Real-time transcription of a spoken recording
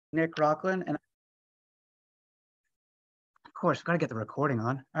Nick Rockland, and of course, got to get the recording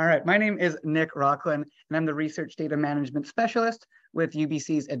on. All right, my name is Nick Rockland, and I'm the Research Data Management Specialist with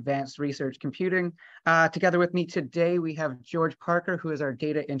UBC's Advanced Research Computing. Together with me today, we have George Parker, who is our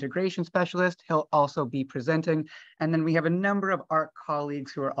Data Integration Specialist. He'll also be presenting. And then we have a number of ARC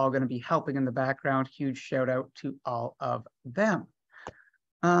colleagues who are all going to be helping in the background. Huge shout out to all of them.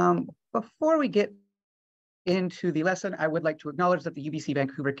 Before we get into the lesson, I would like to acknowledge that the UBC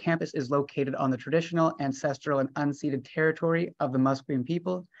Vancouver campus is located on the traditional, ancestral, and unceded territory of the Musqueam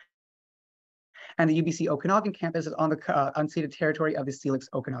people. And the UBC Okanagan campus is on the unceded territory of the Syilx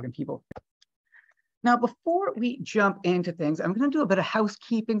Okanagan people. Now, before we jump into things, I'm going to do a bit of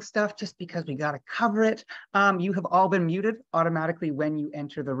housekeeping stuff just because we got to cover it. You have all been muted automatically when you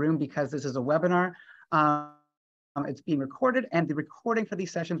enter the room because this is a webinar. It's being recorded, and the recording for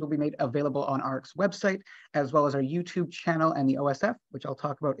these sessions will be made available on ARC's website, as well as our YouTube channel and the OSF, which I'll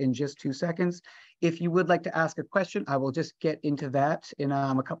talk about in just 2 seconds. If you would like to ask a question, I will just get into that in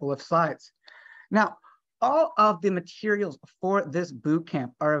a couple of slides. Now, all of the materials for this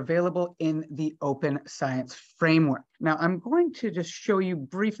bootcamp are available in the Open Science Framework. Now, I'm going to just show you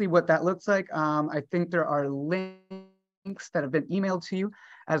briefly what that looks like. I think there are links that have been emailed to you,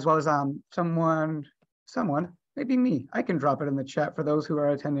 as well as someone, maybe me. I can drop it in the chat for those who are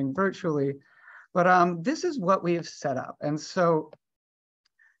attending virtually. But this is what we have set up. And so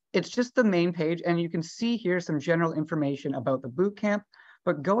it's just the main page. And you can see here some general information about the bootcamp.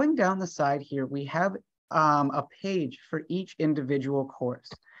 But going down the side here, we have a page for each individual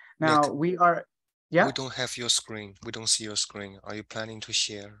course. Now, Nick, we are, yeah? We don't have your screen. We don't see your screen. Are you planning to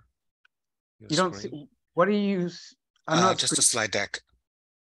share your You don't screen? see, what do you use? I'm not just a slide deck.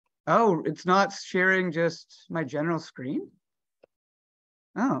 Oh, it's not sharing just my general screen?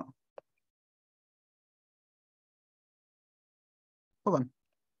 Oh. Hold on.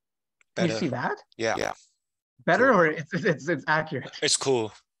 Can you see that? Yeah. Better, cool. or it's accurate? It's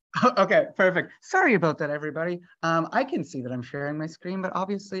cool. Okay, perfect. Sorry about that, everybody. I can see that I'm sharing my screen, but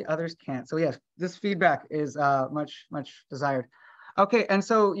obviously others can't. So yes, this feedback is much desired. Okay, and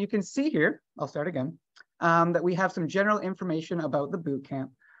so you can see here, I'll start again, that we have some general information about the bootcamp,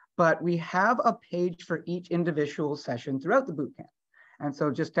 but we have a page for each individual session throughout the bootcamp. And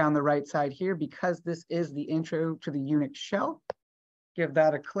so just down the right side here, because this is the intro to the Unix Shell, give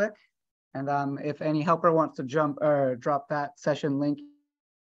that a click. And if any helper wants to drop that session link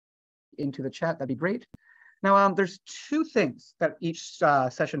into the chat, that'd be great. Now, there's 2 things that each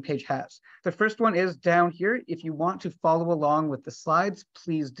session page has. The first one is down here. If you want to follow along with the slides,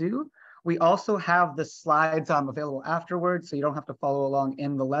 please do. We also have the slides available afterwards, so you don't have to follow along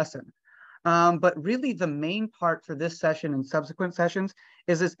in the lesson. But really, the main part for this session and subsequent sessions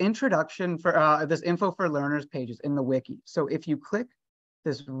is this introduction for this info for learners pages in the wiki. So if you click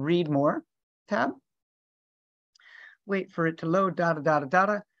this read more tab, wait for it to load,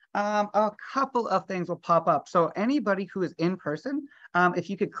 a couple of things will pop up. So anybody who is in person, if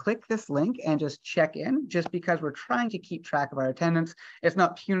you could click this link and just check in, just because we're trying to keep track of our attendance. It's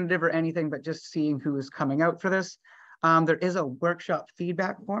not punitive or anything, but just seeing who is coming out for this. There is a workshop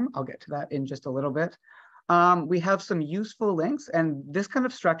feedback form. I'll get to that in just a little bit. We have some useful links, and this kind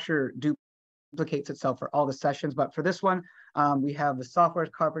of structure duplicates itself for all the sessions. But for this one, we have the software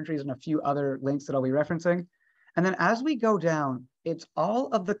carpentries and a few other links that I'll be referencing. And then as we go down, it's all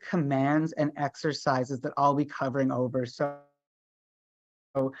of the commands and exercises that I'll be covering over. So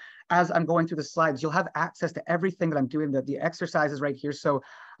as I'm going through the slides, you'll have access to everything that I'm doing, the exercises right here. So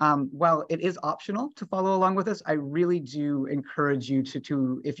while it is optional to follow along with us, I really do encourage you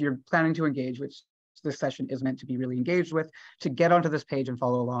to if you're planning to engage, which this session is meant to be really engaged with, to get onto this page and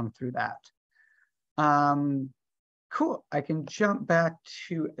follow along through that. Cool, I can jump back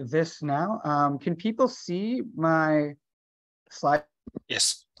to this now. Can people see my slide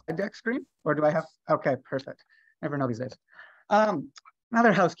deck screen? Or do I have, okay, perfect. Never know these days.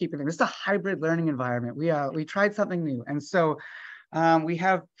 Another housekeeping thing, this is a hybrid learning environment. We tried something new. And so we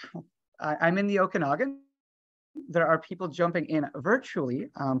have, I'm in the Okanagan. There are people jumping in virtually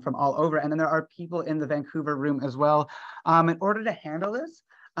from all over. And then there are people in the Vancouver room as well. In order to handle this,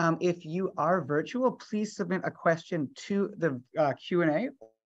 if you are virtual, please submit a question to the Q&A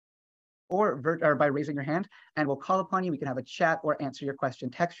or by raising your hand, and we'll call upon you. We can have a chat or answer your question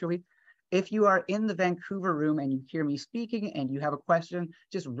textually. If you are in the Vancouver room and you hear me speaking and you have a question,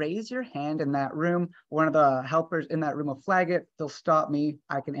 just raise your hand in that room. One of the helpers in that room will flag it. They'll stop me.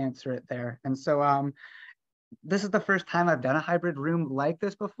 I can answer it there. And so this is the first time I've done a hybrid room like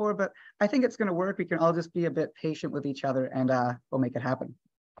this before, but I think it's going to work. We can all just be a bit patient with each other, and we'll make it happen.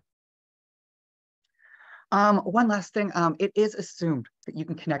 One last thing, it is assumed that you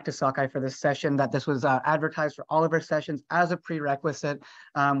can connect to Sockeye for this session, that this was advertised for all of our sessions as a prerequisite.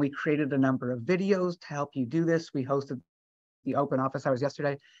 We created a number of videos to help you do this. We hosted the open office hours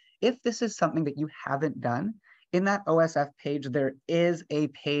yesterday. If this is something that you haven't done, in that OSF page, there is a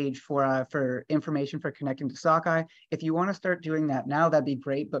page for information for connecting to Sockeye. If you want to start doing that now, that'd be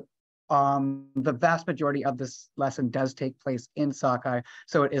great, but the vast majority of this lesson does take place in Sockeye,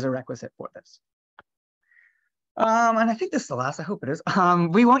 so it is a requisite for this. And I think this is the last, I hope it is.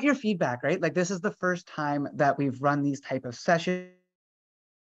 We want your feedback, right? Like, this is the first time that we've run these type of sessions,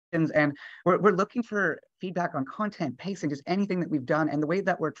 and we're looking for feedback on content, pacing, just anything that we've done. And the way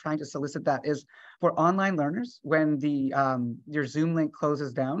that we're trying to solicit that is for online learners. When the your Zoom link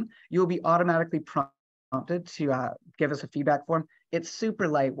closes down, you'll be automatically prompted to give us a feedback form. It's super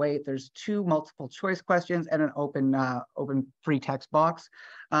lightweight. There's 2 multiple choice questions and an open free text box.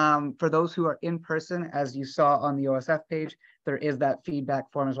 For those who are in person, as you saw on the OSF page, there is that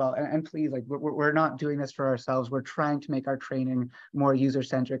feedback form as well. And please, like, we're not doing this for ourselves. We're trying to make our training more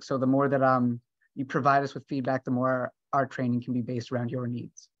user-centric. So the more that you provide us with feedback, the more our training can be based around your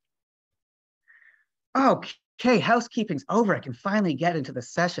needs. Okay, housekeeping's over. I can finally get into the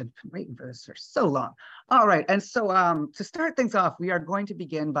session. Been waiting for this for so long. All right, and so to start things off, we are going to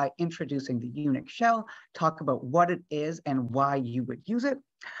begin by introducing the Unix shell, talk about what it is and why you would use it.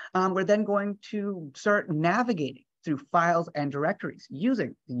 We're then going to start navigating through files and directories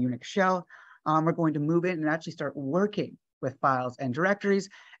using the Unix shell. We're going to move in and actually start working with files and directories.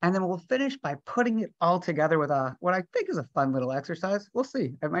 And then we'll finish by putting it all together with what I think is a fun little exercise. We'll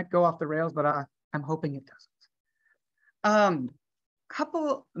see. It might go off the rails, but I'm hoping it doesn't.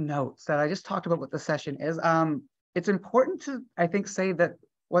 Couple notes that I just talked about what the session is. It's important to, I think, say that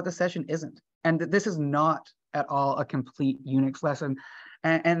what the session isn't, and that this is not at all a complete Unix lesson.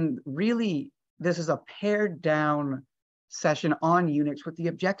 And really, this is a pared down session on Unix, with the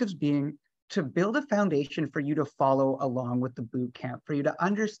objectives being to build a foundation for you to follow along with the boot camp, for you to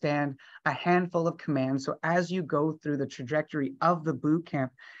understand a handful of commands. So as you go through the trajectory of the boot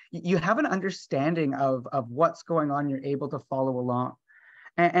camp, you have an understanding of what's going on, you're able to follow along.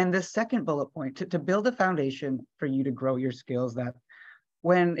 And the second bullet point, to build a foundation for you to grow your skills, that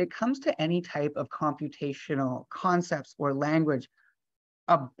when it comes to any type of computational concepts or language,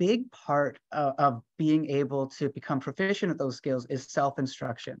 a big part of being able to become proficient at those skills is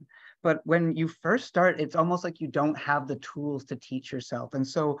self-instruction. But when you first start, it's almost like you don't have the tools to teach yourself. And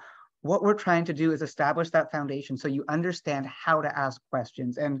so what we're trying to do is establish that foundation so you understand how to ask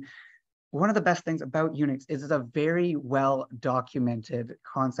questions. And one of the best things about Unix is it's a very well documented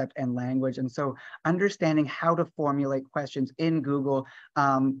concept and language. And so understanding how to formulate questions in Google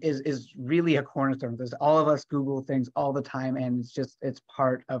is really a cornerstone. Because all of us Google things all the time, and it's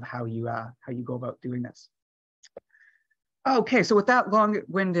part of how you go about doing this. Okay, so with that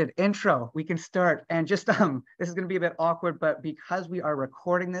long-winded intro, we can start. And just this is going to be a bit awkward, but because we are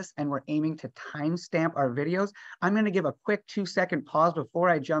recording this and we're aiming to timestamp our videos, I'm going to give a quick 2-second pause before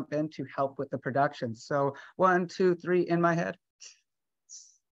I jump in to help with the production. So 1, 2, 3 in my head.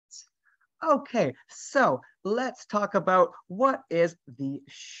 Okay, so let's talk about what is the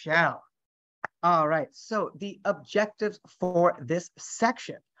shell. All right, so the objectives for this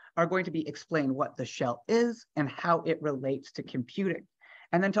section are going to be explain what the shell is and how it relates to computing,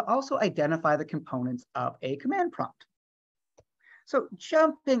 and then to also identify the components of a command prompt. So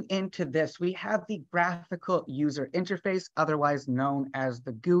jumping into this, we have the graphical user interface, otherwise known as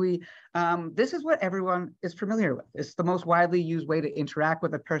the GUI. This is what everyone is familiar with. It's the most widely used way to interact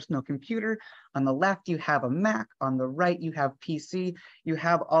with a personal computer. On the left, you have a Mac. On the right, you have PC. You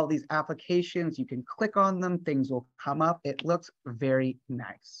have all these applications. You can click on them. Things will come up. It looks very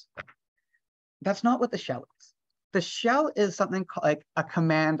nice. That's not what the shell is. The shell is something called like a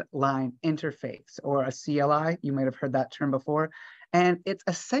command line interface, or a CLI. You might have heard that term before. And it's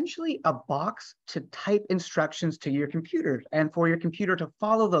essentially a box to type instructions to your computer, and for your computer to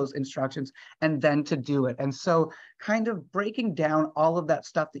follow those instructions and then to do it. And so kind of breaking down all of that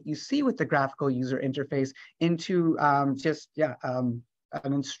stuff that you see with the graphical user interface into an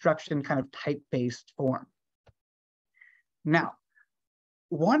instruction kind of type-based form. Now,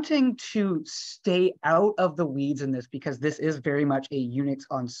 wanting to stay out of the weeds in this, because this is very much a Unix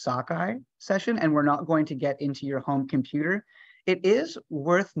on Sockeye session, and we're not going to get into your home computer, it is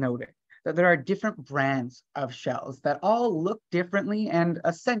worth noting that there are different brands of shells that all look differently and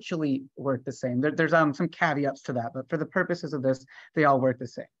essentially work the same. There's some caveats to that, but for the purposes of this, they all work the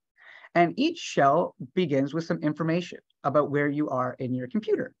same. And each shell begins with some information about where you are in your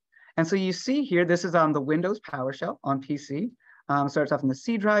computer. And so you see here, this is on the Windows PowerShell on PC. Starts off in the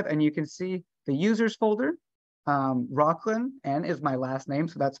C drive, and you can see the users folder. Rocklin, N is my last name,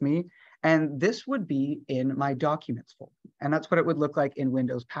 so that's me. And this would be in my documents folder. And that's what it would look like in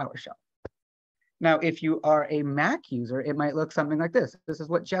Windows PowerShell. Now, if you are a Mac user, it might look something like this. This is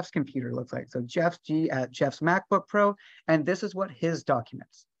what Jeff's computer looks like. So Jeff's MacBook Pro, and this is what his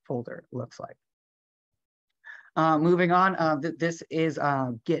documents folder looks like. Moving on, this is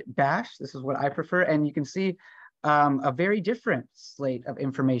Git Bash. This is what I prefer. And you can see a very different slate of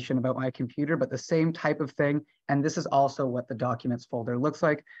information about my computer, but the same type of thing. And this is also what the documents folder looks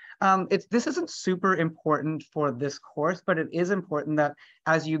like. This isn't super important for this course, but it is important that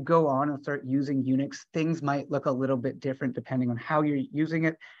as you go on and start using Unix, things might look a little bit different depending on how you're using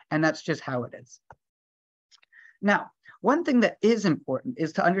it. And that's just how it is. Now, one thing that is important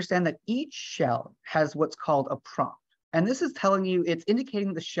is to understand that each shell has what's called a prompt. And this is telling you, it's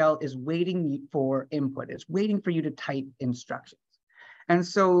indicating the shell is waiting for input. It's waiting for you to type instructions. And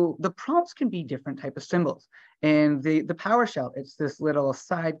so the prompts can be different type of symbols. In the PowerShell, it's this little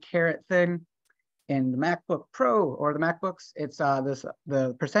side caret thing. In the MacBook Pro or the MacBooks, it's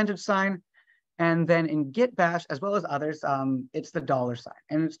the percentage sign. And then in Git Bash, as well as others, it's the $sign.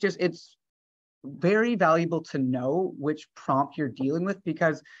 And it's very valuable to know which prompt you're dealing with,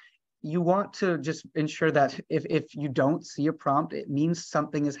 because you want to just ensure that if you don't see a prompt, it means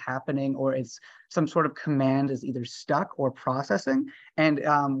something is happening, or it's some sort of command is either stuck or processing, and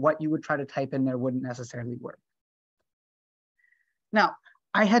what you would try to type in there wouldn't necessarily work. Now,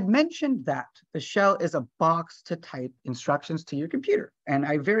 I had mentioned that the shell is a box to type instructions to your computer, and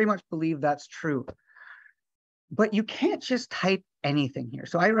I very much believe that's true. But you can't just type anything here.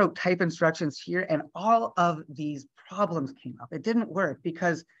 So I wrote type instructions here, and all of these problems came up. It didn't work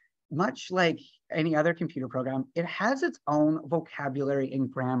because, much like any other computer program, it has its own vocabulary and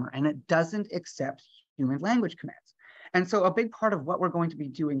grammar, and it doesn't accept human language commands. And so a big part of what we're going to be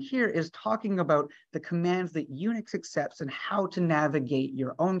doing here is talking about the commands that Unix accepts and how to navigate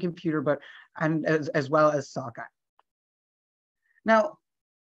your own computer, as well as Sockeye. Now,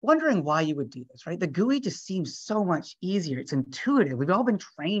 wondering why you would do this, right? The GUI just seems so much easier. It's intuitive. We've all been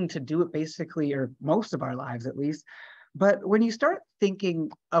trained to do it basically, or most of our lives at least. But when you start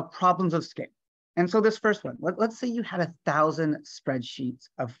thinking of problems of scale, and so this first one, let's say you had 1,000 spreadsheets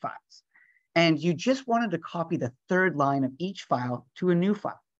of files, and you just wanted to copy the third line of each file to a new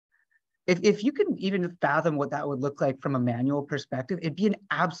file. If you can even fathom what that would look like from a manual perspective, it'd be an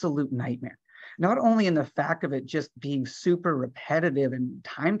absolute nightmare. Not only in the fact of it just being super repetitive and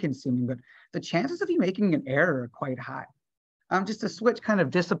time consuming, but the chances of you making an error are quite high. Just to switch kind of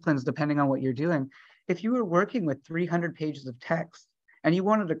disciplines depending on what you're doing. If you were working with 300 pages of text and you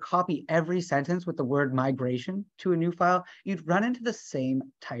wanted to copy every sentence with the word migration to a new file, you'd run into the same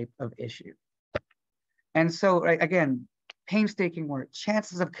type of issue. And so, again, painstaking work,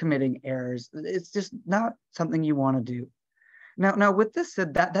 chances of committing errors, it's just not something you want to do. Now, with this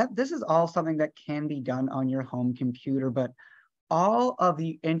said, this is all something that can be done on your home computer, but all of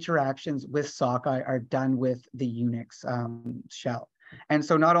the interactions with Sockeye are done with the Unix shell. And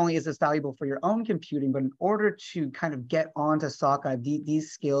so not only is this valuable for your own computing, but in order to kind of get onto Sockeye,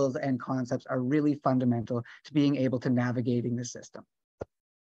 these skills and concepts are really fundamental to being able to navigating the system.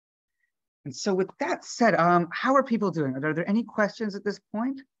 And so with that said, how are people doing? Are there any questions at this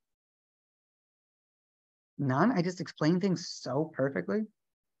point? None? I just explained things so perfectly.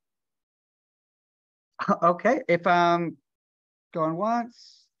 Okay, if going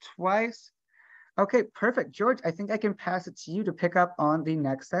once, twice. Okay, perfect. George, I think I can pass it to you to pick up on the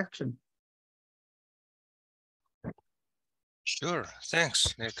next section. Sure,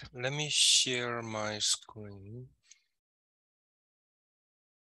 thanks, Nick. Let me share my screen.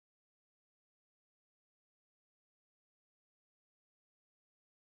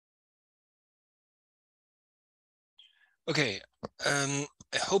 Okay, I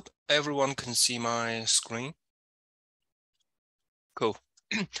hope everyone can see my screen. Cool.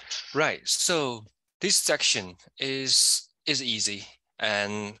 Right, so this section is easy,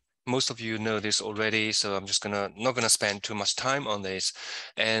 and most of you know this already, so I'm just not gonna spend too much time on this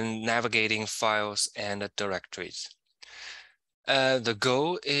and navigating files and directories. The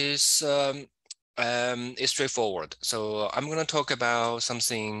goal is straightforward. So I'm going to talk about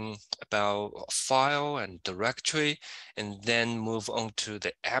something about file and directory, and then move on to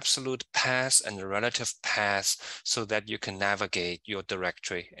the absolute path and the relative path so that you can navigate your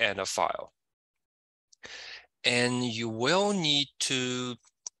directory and a file. And you will need to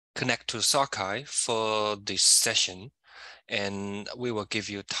connect to Sockeye for this session, and we will give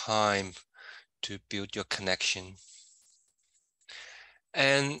you time to build your connection.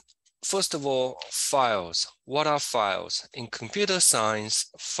 And first of all, files. What are files? In computer science,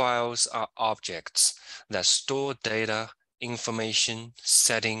 files are objects that store data, information,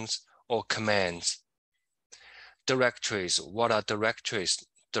 settings, or commands. Directories. What are directories?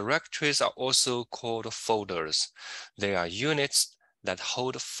 Directories are also called folders. They are units that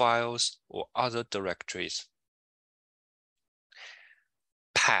hold files or other directories.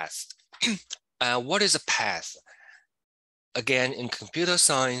 Path. What is a path? Again, in computer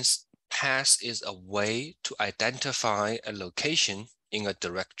science, path is a way to identify a location in a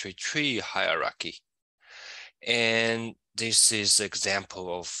directory tree hierarchy. And this is an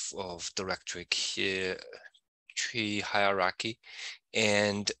example of directory tree hierarchy.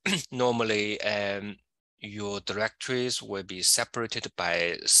 And normally, your directories will be separated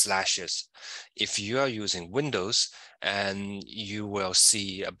by slashes. If you are using Windows, and you will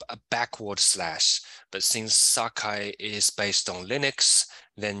see a backward slash, but since Sockeye is based on Linux,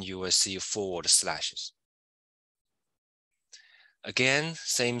 then you will see forward slashes. Again,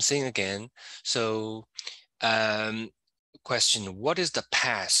 same thing again. So question, what is the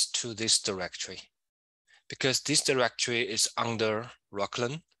path to this directory? Because this directory is under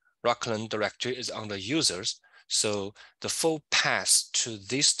Rockland. Rockland directory is under users. So the full path to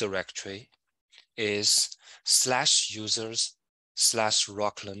this directory is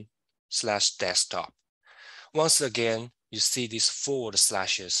 /users/Rockland/desktop. Once again, you see these forward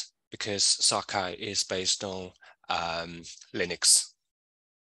slashes because Sockeye is based on Linux.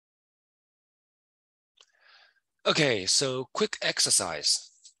 Okay, so quick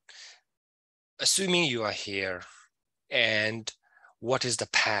exercise. Assuming you are here, and what is the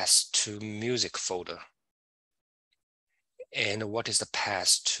path to music folder? And what is the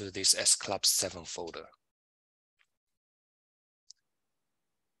path to this S-Club 7 folder?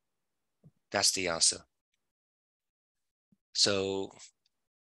 That's the answer. So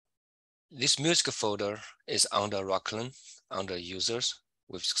this music folder is under Rockland, under users.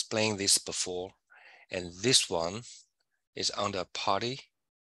 We've explained this before. And this one is under party,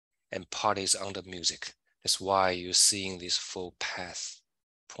 and party is under music. That's why you're seeing this full path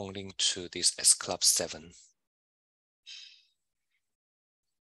pointing to this S-Club 7.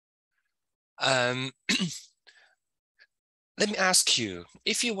 Let me ask you,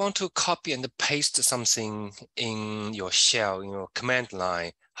 if you want to copy and paste something in your shell, in your command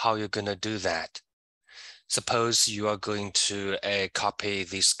line, how you're going to do that? Suppose you are going to copy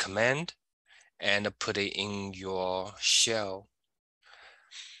this command and put it in your shell.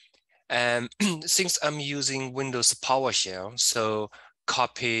 And since I'm using Windows PowerShell, so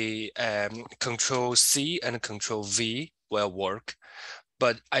copy Control-C and Control-V will work.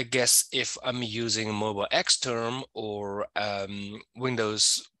 But I guess if I'm using mobile Xterm or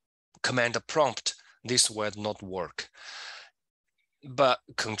Windows command prompt, this will not work. But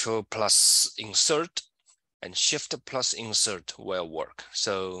Control plus insert and Shift plus insert will work.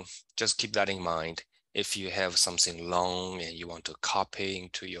 So just keep that in mind. If you have something long and you want to copy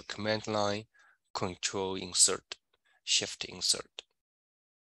into your command line, Control insert, Shift insert.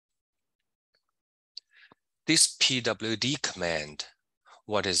 This pwd command,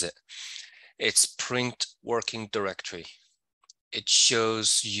 what is it? It's print working directory. It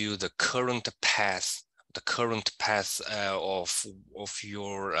shows you the current path of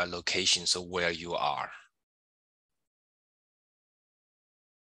your location, so where you are.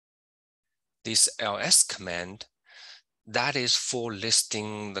 This ls command, that is for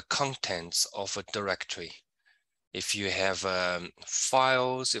listing the contents of a directory. If you have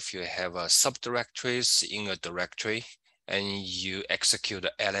files, if you have subdirectories in a directory, and you execute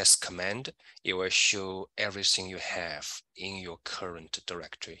the ls command, it will show everything you have in your current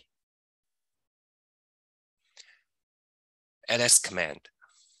directory. ls command.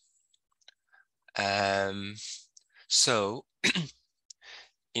 So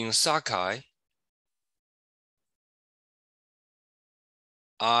in Sockeye,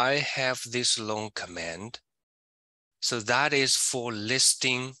 I have this long command. So that is for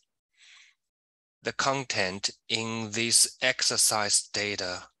listing the content in this exercise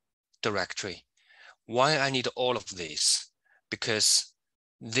data directory. Why I need all of this? Because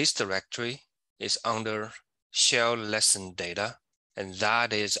this directory is under shell lesson data, and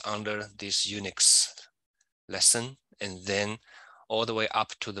that is under this Unix lesson, and then all the way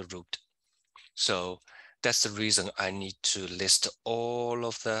up to the root. So that's the reason I need to list all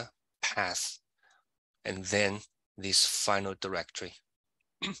of the paths and then this final directory.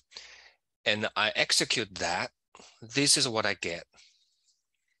 And I execute that. This is what I get.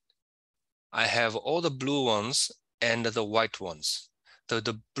 I have all the blue ones and the white ones.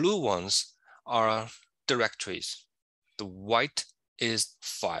 The blue ones are directories. The white is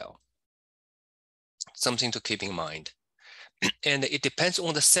file. something to keep in mind. And it depends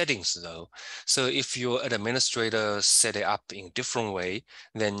on the settings though. So if your administrator set it up in a different way,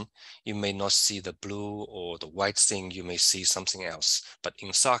 then you may not see the blue or the white thing, you may see something else. But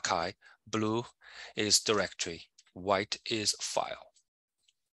in Sockeye, blue is directory, white is file.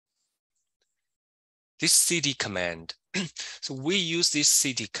 This cd command, so we use this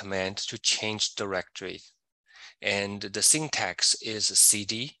cd command to change directory. And the syntax is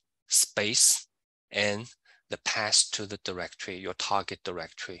cd space and the path to the directory, your target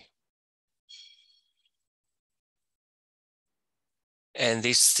directory. And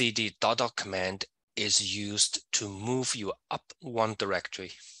this cd ... command is used to move you up one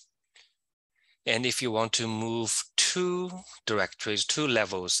directory. And if you want to move two directories, two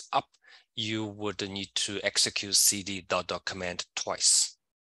levels up, you would need to execute cd ... command twice.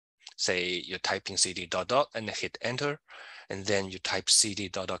 Say you're typing cd ... and hit enter, and then you type cd ...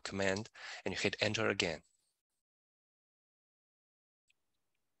 command and you hit enter again.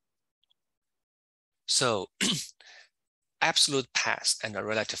 So absolute path and a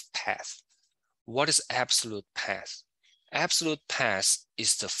relative path. What is absolute path? Absolute path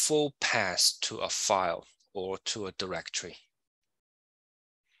is the full path to a file or to a directory.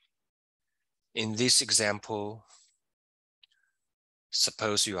 In this example,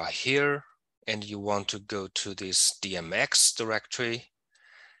 suppose you are here and you want to go to this DMX directory,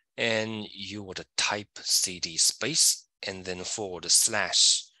 and you would type cd space and then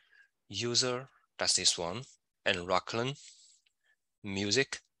 / user, that's this one, and Rockland,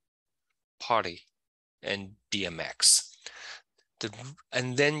 music, party, and DMX.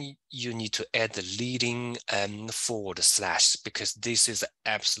 And then you need to add the leading / because this is the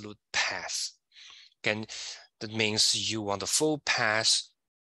absolute path. And that means you want the full path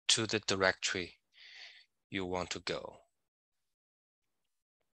to the directory you want to go.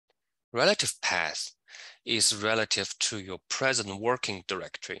 Relative path is relative to your present working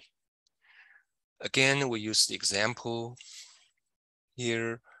directory. Again, we use the example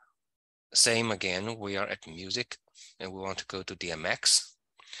here. Same again, we are at music and we want to go to DMX.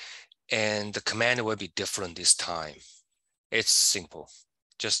 And the command will be different this time. It's simple,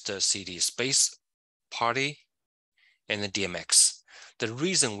 just a cd space, party, and the DMX. The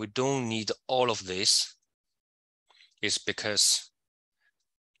reason we don't need all of this is because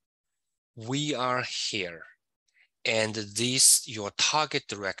we are here and this, your target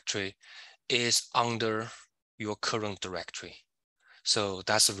directory, is under your current directory. So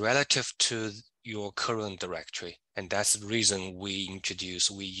that's relative to your current directory. And that's the reason we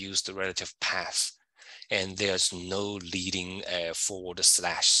use the relative path. And there's no leading /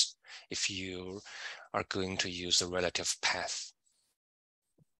 if you are going to use the relative path.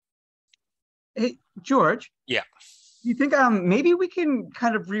 Hey, George. Yeah. You think maybe we can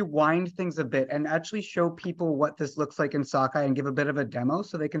kind of rewind things a bit and actually show people what this looks like in Sockeye and give a bit of a demo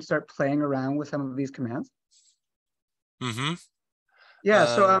so they can start playing around with some of these commands? Mm-hmm. Yeah,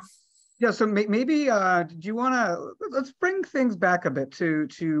 so maybe do you want to, let's bring things back a bit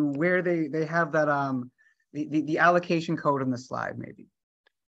to where they have that the allocation code in the slide maybe.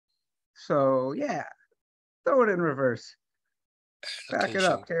 So yeah, throw it in reverse. Back it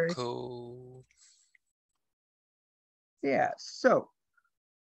up, Terry. Code. Yeah, so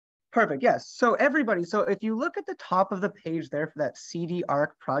perfect. Yes. So everybody, so if you look at the top of the page there for that CD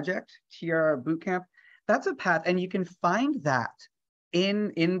ARC project, TR Bootcamp, that's a path, and you can find that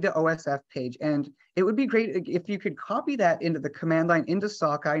in the OSF page. And it would be great if you could copy that into the command line into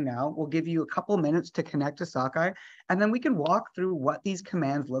Sockeye now. We'll give you a couple minutes to connect to Sockeye, and then we can walk through what these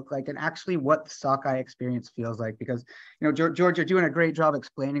commands look like and actually what the Sockeye experience feels like. Because, you know, George, you're doing a great job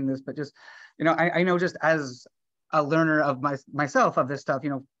explaining this, but just, you know, I know just as a learner of myself of this stuff, you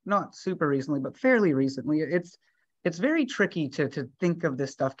know, not super recently, but fairly recently, it's very tricky to think of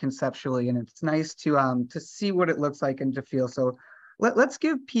this stuff conceptually, and it's nice to see what it looks like and to feel. So let's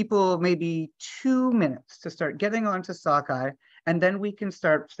give people maybe 2 minutes to start getting onto Sockeye, and then we can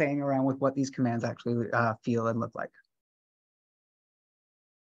start playing around with what these commands actually feel and look like.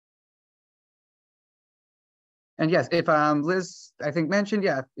 And yes, if Liz, I think, mentioned,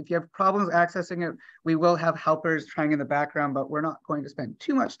 yeah, if you have problems accessing it, we will have helpers trying in the background, but we're not going to spend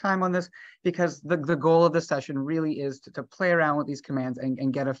too much time on this because the goal of the session really is to play around with these commands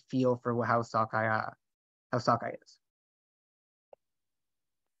and get a feel for how Sockeye is.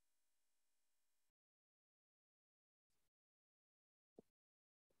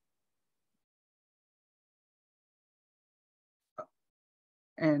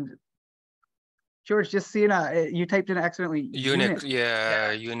 And George, just seeing you typed in accidentally unit.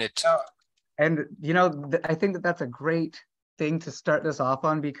 Yeah, unit. And you know, I think that's a great thing to start this off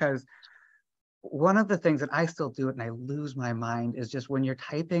on, because one of the things that I still do it and I lose my mind is just when you're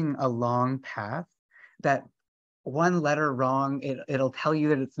typing a long path, that one letter wrong, it'll tell you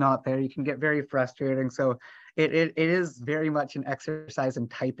that it's not there. You can get very frustrating. So it is very much an exercise in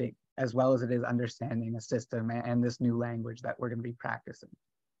typing as well as it is understanding a system and this new language that we're going to be practicing.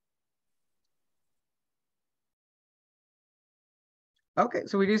 Okay,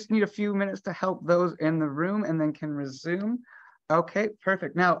 so we just need a few minutes to help those in the room and then can resume. Okay,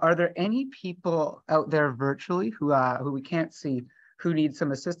 perfect. Now, are there any people out there virtually who we can't see who need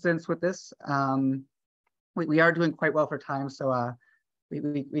some assistance with this? We are doing quite well for time, so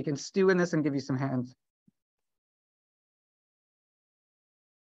we can stew in this and give you some hands.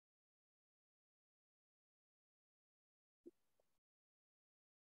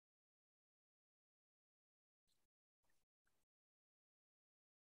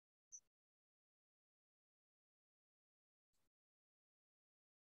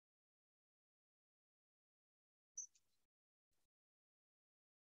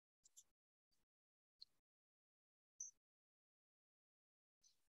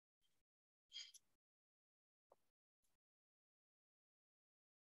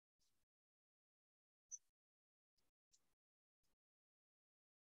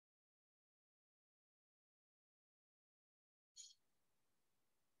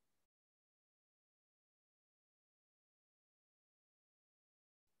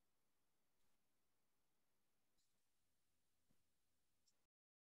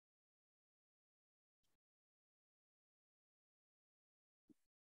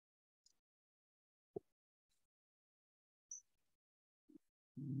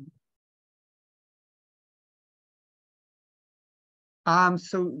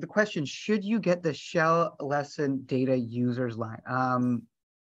 So the question, should you get the shell lesson data users line?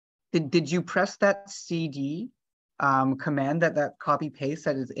 Did you press that CD command, that copy paste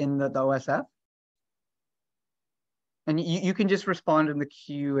that is in the OSF? And you can just respond in the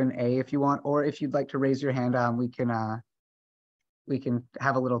Q&A if you want, or if you'd like to raise your hand, we can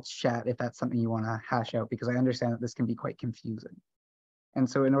have a little chat if that's something you want to hash out, because I understand that this can be quite confusing. And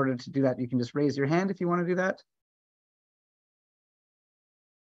so in order to do that, you can just raise your hand if you want to do that.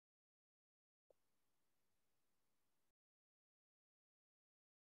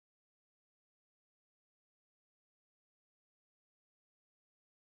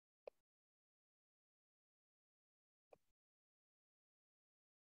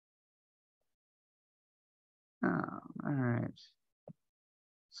 All right.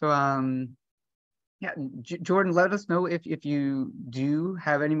 So yeah, Jordan, let us know if you do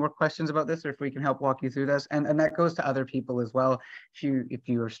have any more questions about this, or if we can help walk you through this. And that goes to other people as well. If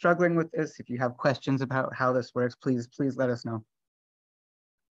you are struggling with this, if you have questions about how this works, please let us know.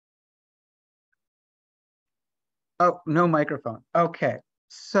 Oh, no microphone. Okay.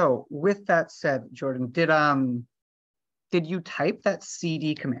 So with that said, Jordan, did you type that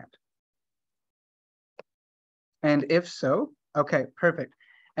CD command? And if so, okay, perfect.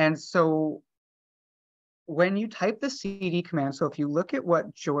 And so when you type the CD command, so if you look at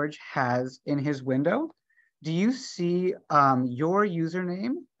what George has in his window, do you see your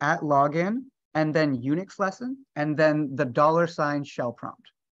username at login and then Unix lesson and then the $ shell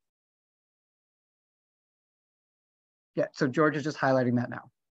prompt? Yeah, so George is just highlighting that now.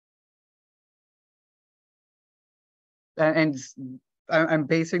 And I'm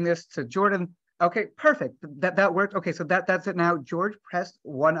basing this to Jordan. Okay, perfect. That worked. Okay, so that's it now. George pressed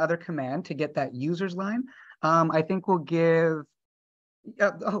one other command to get that users line. I think we'll give.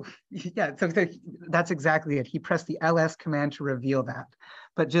 Oh, yeah. So that's exactly it. He pressed the ls command to reveal that.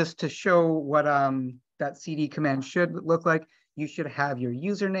 But just to show what that CD command should look like, you should have your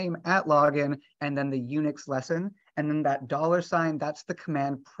username at login and then the Unix lesson. And then that $, that's the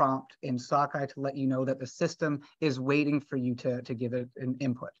command prompt in Sockeye to let you know that the system is waiting for you to give it an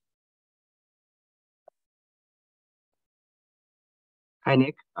input. Hi,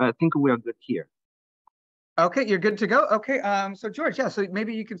 Nick. I think we are good here. Okay, you're good to go. Okay, so George, yeah, so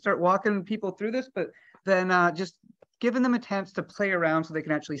maybe you can start walking people through this, but then just giving them a chance to play around so they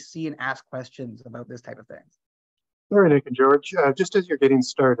can actually see and ask questions about this type of thing. Sure, Nick and George. Just as you're getting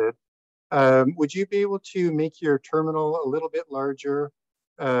started, would you be able to make your terminal a little bit larger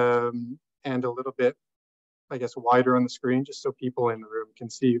and a little bit, I guess, wider on the screen, just so people in the room can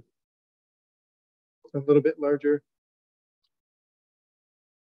see you? A little bit larger.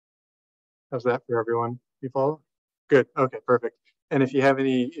 How's that for everyone? You follow? Good. Okay, perfect. And if you have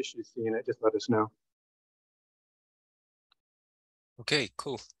any issues seeing it, just let us know. Okay,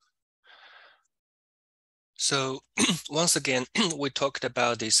 cool. So once again, we talked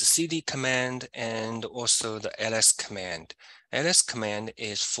about this CD command and also the ls command. ls command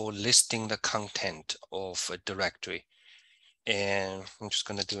is for listing the content of a directory. And I'm just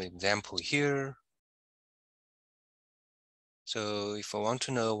going to do an example here. So if I want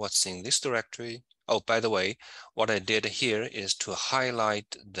to know what's in this directory, oh, by the way, what I did here is to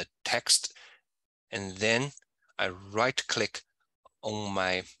highlight the text, and then I right click on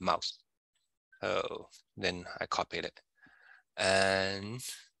my mouse. So then I copied it. And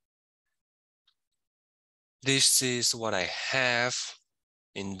this is what I have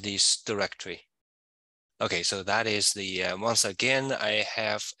in this directory. Okay, so that is the, once again, I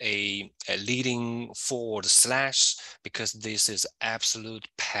have a leading forward slash because this is absolute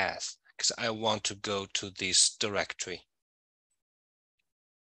path because I want to go to this directory.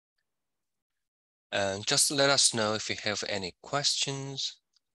 And just let us know if you have any questions.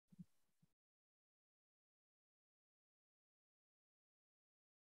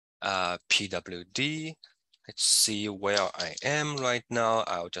 PWD, let's see where I am right now.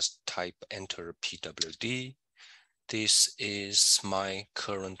 I'll just type enter PWD. This is my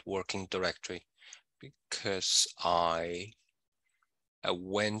current working directory because I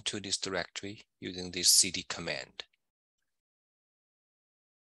went to this directory using this cd command.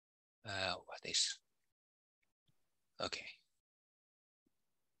 What is? Okay.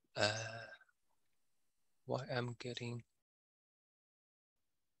 Why I'm getting?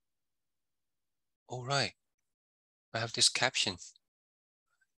 All right. I have this caption.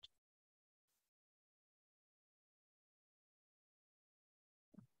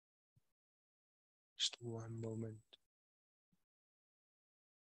 Just one moment.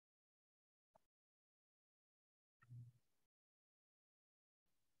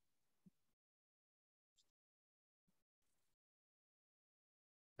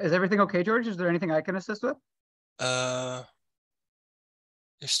 Is everything okay, George? Is there anything I can assist with?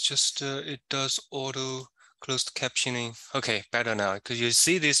 It's just it does auto closed captioning. Okay, better now. Because you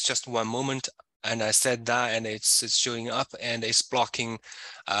see this just one moment, and I said that, and it's showing up, and it's blocking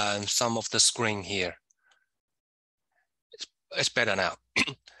some of the screen here. It's better now.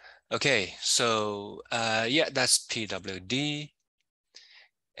 Okay, so yeah, that's PWD.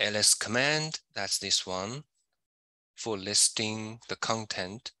 ls command, that's this one for listing the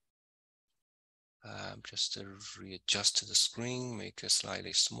content. Just to readjust the screen, make it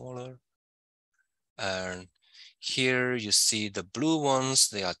slightly smaller. And here you see the blue ones,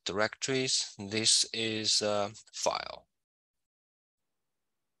 they are directories. This is a file.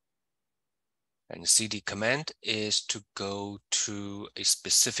 And cd command is to go to a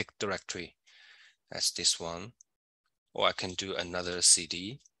specific directory. That's this one. Or I can do another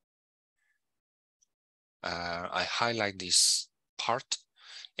cd. I highlight this part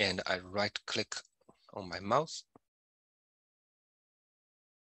and I right click on my mouse.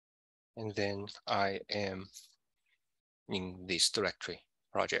 And then I am in this directory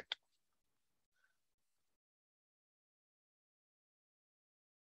project.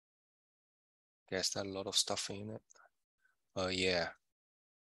 Guess that a lot of stuff in it. Oh yeah.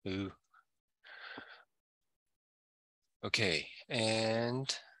 Ooh. Okay,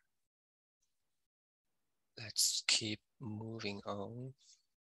 and let's keep moving on.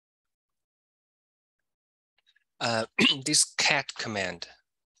 This cat command.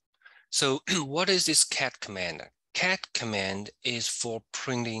 So what is this cat command? Cat command is for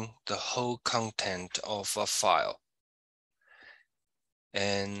printing the whole content of a file.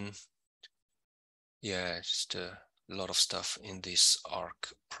 And yeah, just a lot of stuff in this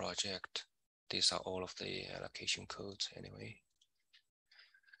ARC project. These are all of the allocation codes anyway.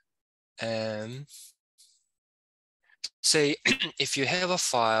 Say if you have a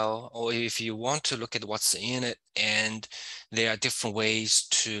file or if you want to look at what's in it and there are different ways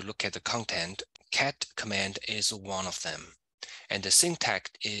to look at the content, cat command is one of them. And the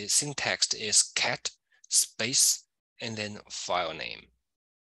syntax is cat space and then file name.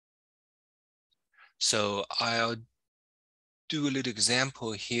 So I'll do a little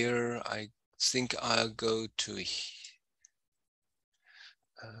example here. I think I'll go to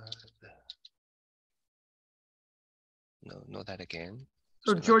no, not that again.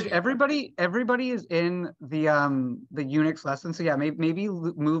 So George, everybody is in the Unix lesson. So yeah, maybe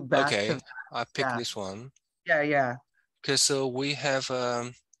move back. Okay, to, I picked this one. Yeah. Okay, so we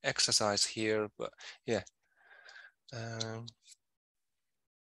have exercise here, but yeah.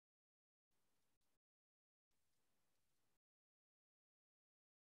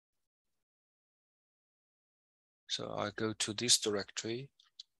 So I go to this directory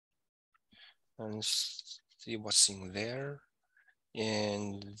and see what's in there.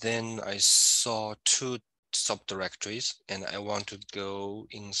 And then I saw two subdirectories and I want to go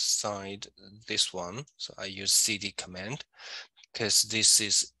inside this one. So I use cd command, because this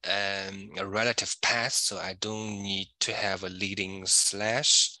is a relative path, so I don't need to have a leading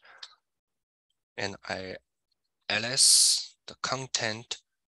slash. And ls, the content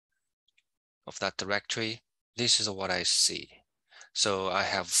of that directory, this is what I see. So I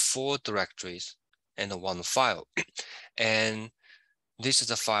have 4 directories and 1 file. And this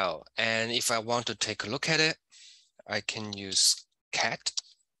is a file. And if I want to take a look at it, I can use cat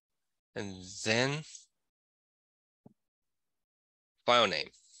and then file name.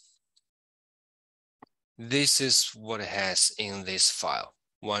 This is what it has in this file.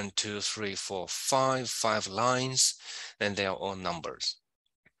 1, 2, 3, 4, 5 lines, and they are all numbers.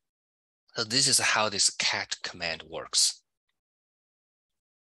 So this is how this cat command works.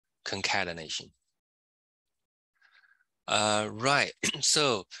 Concatenation. Right,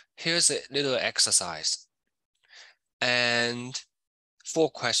 so here's a little exercise. And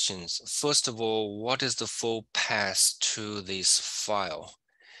 4 questions. First of all, what is the full path to this file?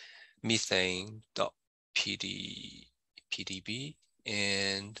 Methane.pdb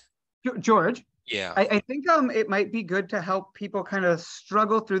and George, yeah. I think it might be good to help people kind of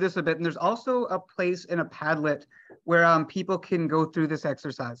struggle through this a bit. And there's also a place in a Padlet where people can go through this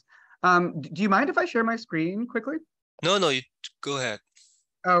exercise. Do you mind if I share my screen quickly? No, you go ahead.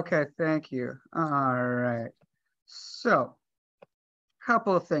 Okay, thank you. All right. So,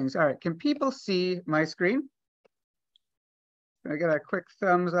 couple of things. All right, can people see my screen? Can I get a quick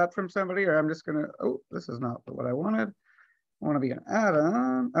thumbs up from somebody, or I'm just gonna, oh, this is not what I wanted. I want to be an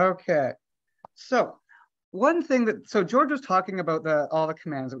add-on. Okay. So one thing that, so George was talking about all the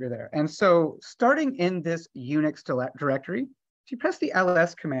commands that were there. And so starting in this Unix directory, if you press the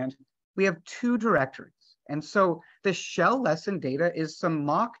ls command, we have 2 directories. And so the shell lesson data is some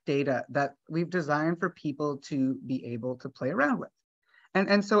mock data that we've designed for people to be able to play around with.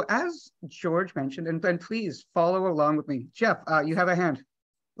 And so as George mentioned, and please follow along with me. Jeff, you have a hand.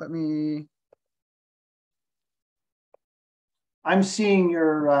 Let me. I'm seeing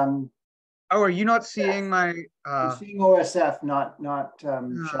your. Oh, are you not seeing my? I'm seeing OSF, not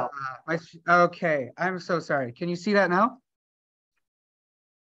shell. Okay, I'm so sorry. Can you see that now?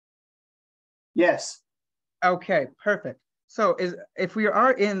 Yes. Okay, perfect. So if we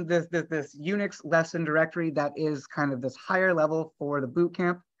are in this Unix lesson directory that is kind of this higher level for the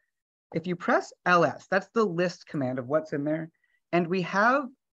bootcamp, if you press ls, that's the list command of what's in there. And we have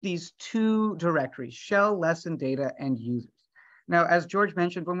these 2 directories, shell, lesson data, and users. Now, as George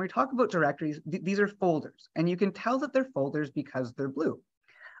mentioned, when we talk about directories, these are folders, and you can tell that they're folders because they're blue.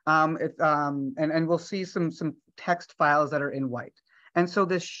 And we'll see some text files that are in white. And so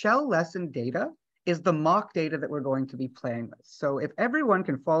this shell lesson data is the mock data that we're going to be playing with. So if everyone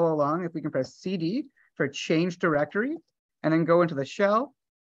can follow along, if we can press CD for change directory, and then go into the shell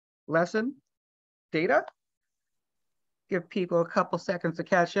lesson data, give people a couple seconds to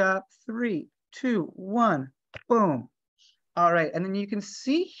catch up. 3, 2, 1, boom. All right, and then you can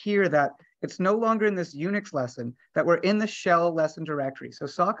see here that it's no longer in this Unix lesson, that we're in the shell lesson directory. So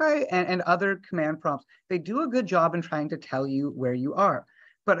Sockeye and other command prompts, they do a good job in trying to tell you where you are.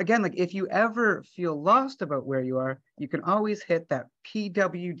 But again, like if you ever feel lost about where you are, you can always hit that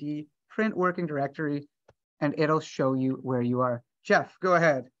pwd print working directory and it'll show you where you are. Jeff, go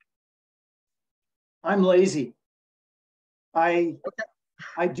ahead. I'm lazy. I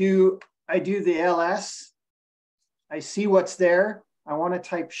do the ls. I see what's there. I want to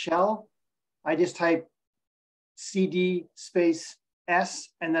type shell. I just type CD space S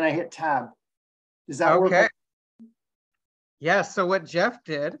and then I hit tab. Does that work? Okay. Yeah, so what Jeff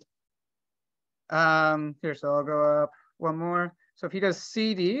did, here, so I'll go up one more. So if he does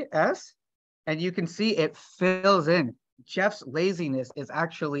CD S, and you can see it fills in. Jeff's laziness is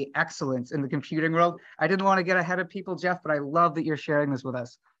actually excellence in the computing world. I didn't want to get ahead of people, Jeff, but I love that you're sharing this with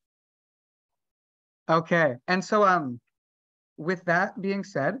us. Okay, and so with that being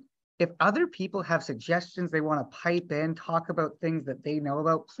said, if other people have suggestions they want to pipe in, talk about things that they know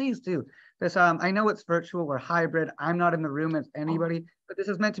about, please do. This, I know it's virtual, we're hybrid. I'm not in the room as anybody, but this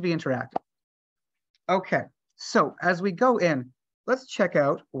is meant to be interactive. Okay, so as we go in, let's check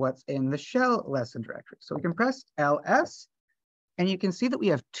out what's in the shell lesson directory. So we can press ls, and you can see that we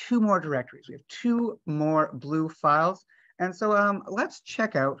have 2 more directories. We have 2 more blue files. And so let's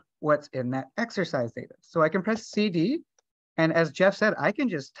check out what's in that exercise data. So I can press CD, and as Jeff said, I can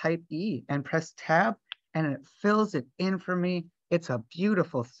just type E and press tab, and it fills it in for me. It's a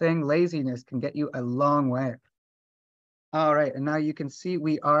beautiful thing. Laziness can get you a long way. All right, and now you can see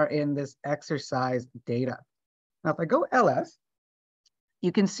we are in this exercise data. Now, if I go ls,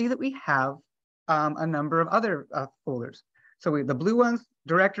 you can see that we have a number of other folders. So the blue ones,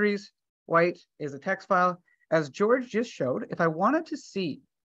 directories, white is a text file, as George just showed, if I wanted to see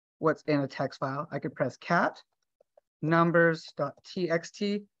what's in a text file, I could press cat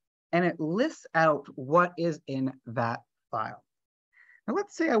numbers.txt, and it lists out what is in that file. Now,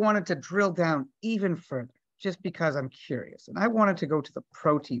 let's say I wanted to drill down even further, just because I'm curious, and I wanted to go to the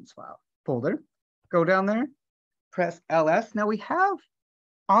proteins file folder, go down there, press ls. Now we have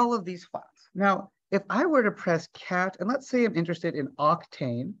all of these files. Now, if I were to press cat, and let's say I'm interested in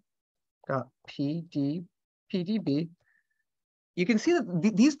octane.pdb, you can see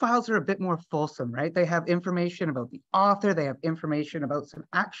that these files are a bit more fulsome, right? They have information about the author, they have information about some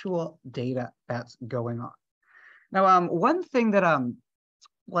actual data that's going on. Now, one thing that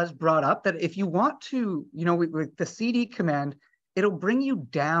was brought up, that if you want to, with the cd command, it'll bring you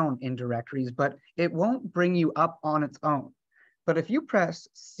down in directories, but it won't bring you up on its own. But if you press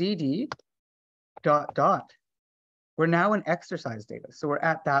cd ... we're now in exercise data. So we're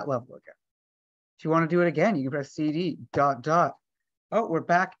at that level again. If you want to do it again, you can press cd ... Oh, we're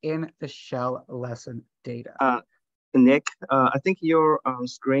back in the shell lesson data. Nick, I think your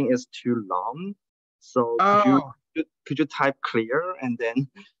screen is too long. So could you type clear and then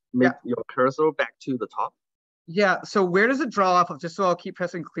make your cursor back to the top? Yeah, so where does it draw off of? Just so I'll keep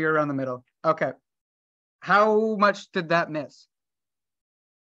pressing clear around the middle. Okay. How much did that miss?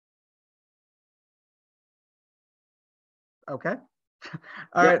 Okay.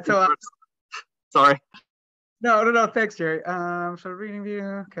 All right, so sorry. No, thanks, Jerry. So reading view,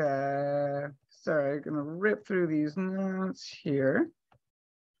 okay. Sorry, I'm gonna rip through these notes here.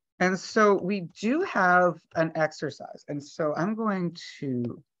 And so we do have an exercise. And so I'm going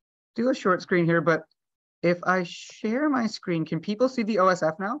to do a short screen here, but if I share my screen, can people see the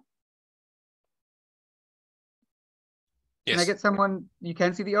OSF now? Yes. Can I get someone, you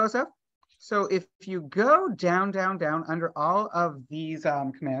can see the OSF? So if you go down under all of these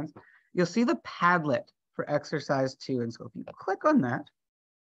commands, you'll see the Padlet for exercise 2. And so if you click on that,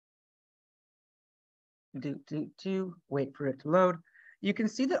 wait for it to load, you can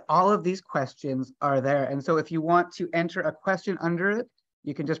see that all of these questions are there. And so if you want to enter a question under it,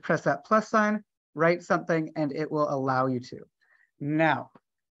 you can just press that plus sign, write something, and it will allow you to. Now,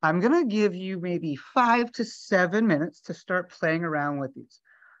 I'm gonna give you maybe 5 to 7 minutes to start playing around with these.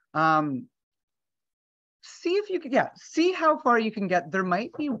 See if you can, see how far you can get. There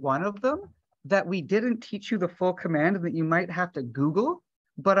might be one of them that we didn't teach you the full command and that you might have to Google,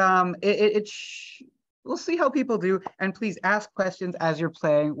 but we'll see how people do. And please ask questions as you're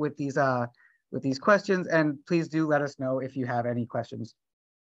playing with these questions, and please do let us know if you have any questions.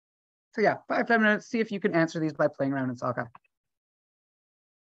 So yeah, 5 to 10 minutes, see if you can answer these by playing around in Sockeye.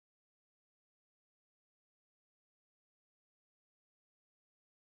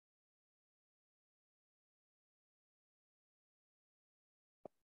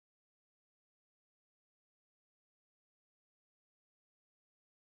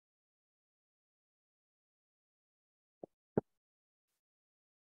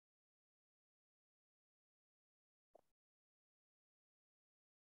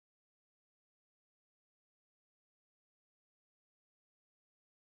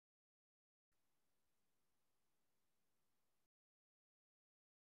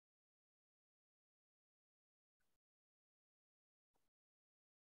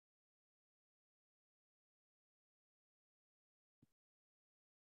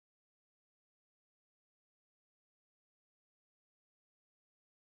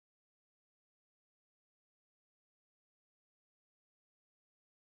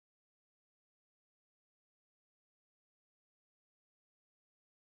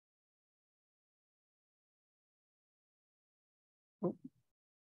 Oh,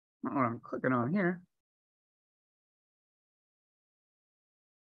 not what I'm clicking on here.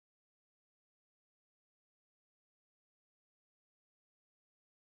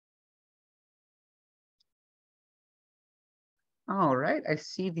 All right, I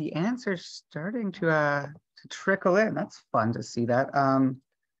see the answers starting to trickle in. That's fun to see that.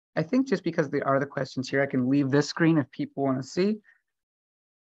 I think just because they are the questions here, I can leave this screen if people want to see.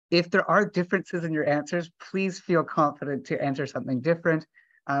 If there are differences in your answers, please feel confident to enter something different.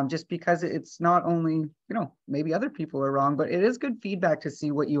 Just because it's not only, maybe other people are wrong, but it is good feedback to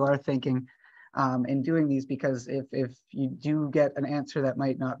see what you are thinking in doing these, because if you do get an answer that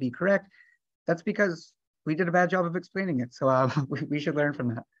might not be correct, that's because we did a bad job of explaining it. So we should learn from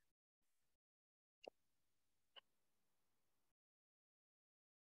that.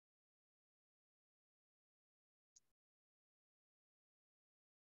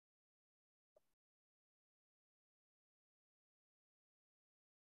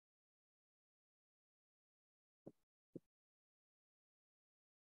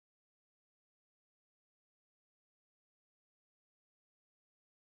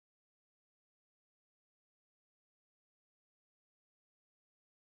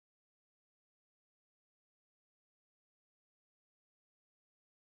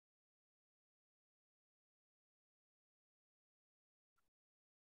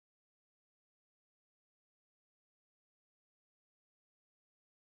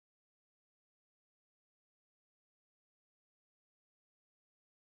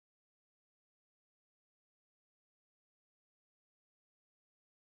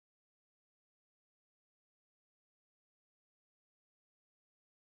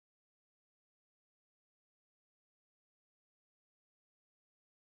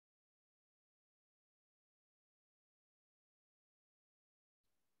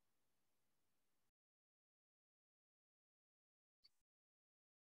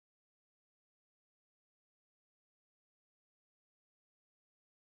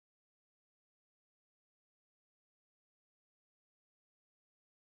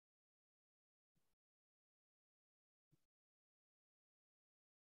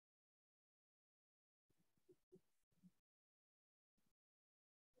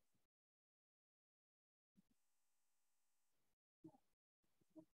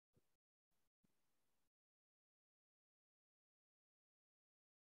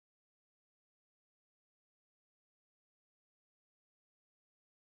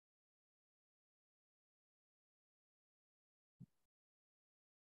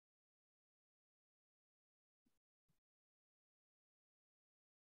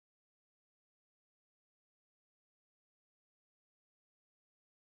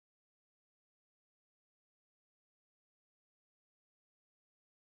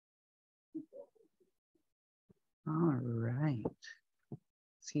 All right.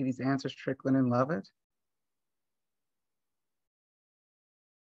 See these answers trickling in, love it.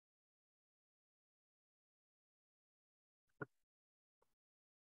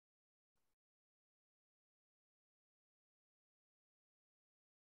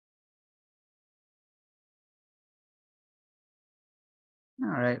 All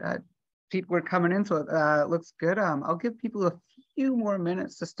right, people are coming in, so it looks good. I'll give people a few more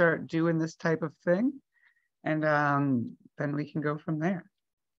minutes to start doing this type of thing, and then we can go from there.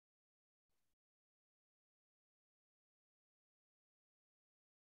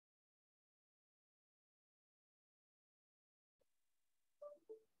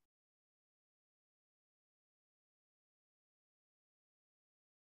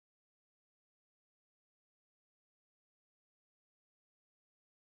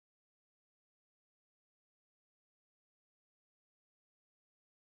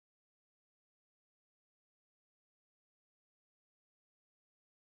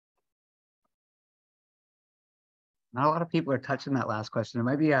 Not a lot of people are touching that last question. It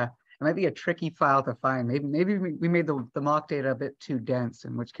might be a tricky file to find. Maybe we made the mock data a bit too dense,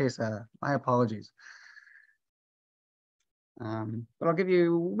 in which case my apologies. But I'll give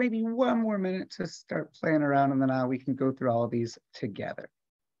you maybe one more minute to start playing around, and then we can go through all of these together.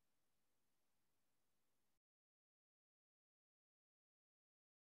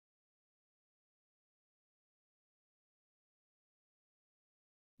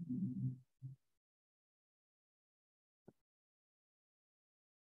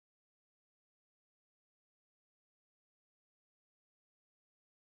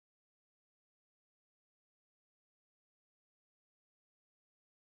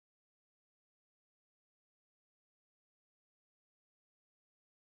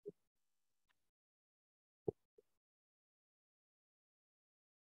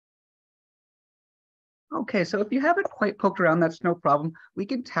 Okay, so if you haven't quite poked around, that's no problem. We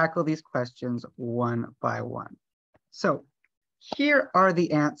can tackle these questions one by one. So here are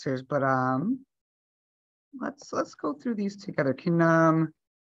the answers, but let's go through these together. Can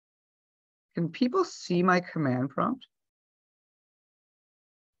people see my command prompt?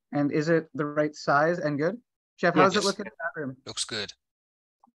 And is it the right size and good? Jeff, how's it look in that room? Looks good.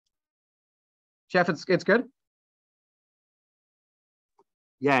 Jeff, it's good?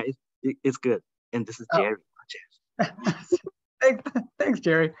 Yeah, it's good. And this is Jerry. Thanks,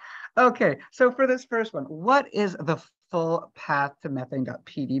 Jerry. Okay, so for this first one, what is the full path to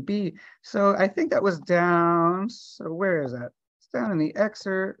methane.pdb? So I think that was down, so where is that? It's down in the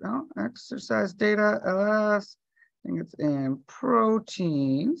exercise data, LS. I think it's in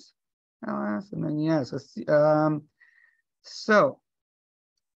proteins, LS, and then yes. So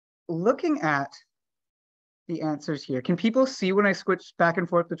looking at the answers here, can people see when I switch back and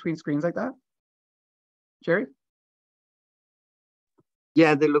forth between screens like that? Jerry?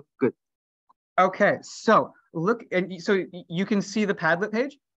 Yeah, they look good. Okay, so look, and so you can see the Padlet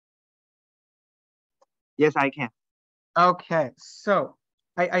page? Yes, I can. Okay, so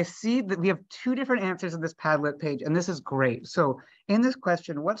I see that we have two different answers in this Padlet page, and this is great. So in this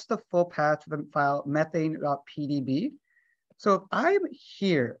question, what's the full path to the file methane.pdb? So if I'm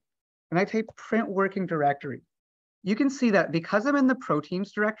here and I type print working directory, you can see that because I'm in the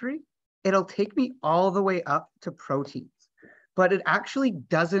proteins directory, it'll take me all the way up to proteins, but it actually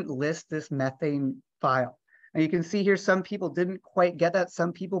doesn't list this methane file. And you can see here, some people didn't quite get that.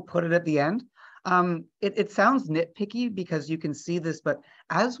 Some people put it at the end. It sounds nitpicky because you can see this, but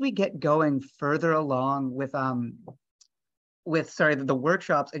as we get going further along with the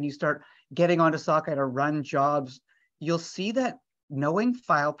workshops and you start getting onto Sockeye to run jobs, you'll see that knowing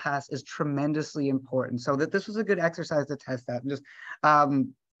file paths is tremendously important. So that this was a good exercise to test that. And just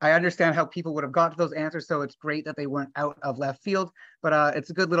I understand how people would have got to those answers, so it's great that they weren't out of left field, but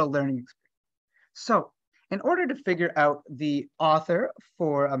it's a good little learning experience. So in order to figure out the author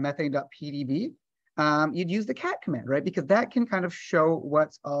for a methane.pdb, you'd use the cat command, right? Because that can kind of show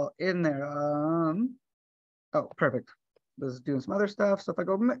what's all in there. Oh, perfect. This is doing some other stuff. So if I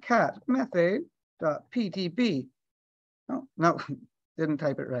go cat methane.pdb, oh, no, didn't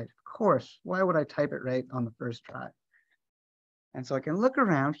type it right. Of course, why would I type it right on the first try? And so I can look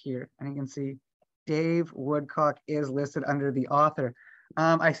around here and you can see Dave Woodcock is listed under the author.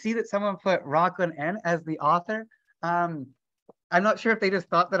 I see that someone put Rockland N as the author. I'm not sure if they just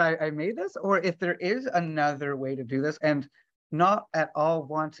thought that I made this or if there is another way to do this, and not at all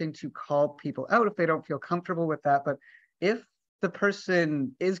wanting to call people out if they don't feel comfortable with that. But if the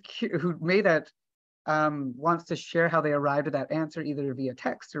person who made that wants to share how they arrived at that answer, either via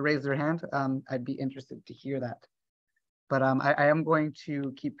text or raise their hand, I'd be interested to hear that. But I am going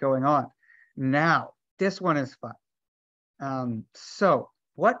to keep going on. Now, this one is fun. So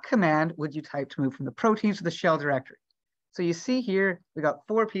what command would you type to move from the proteins to the shell directory? So you see here, we got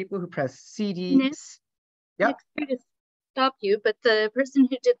 4 people who press CD. Nick, yep. Nick, sorry to stop you, but the person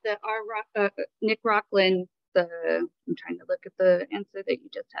who did the Nick Rockland, I'm trying to look at the answer that you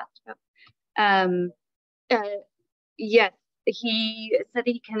just asked about. Yes, he said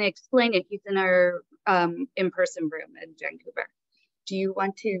he can explain it. He's in our in-person room in Vancouver. Do you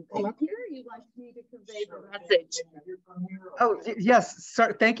want to come up here, or you want me to convey the message? Oh, yes.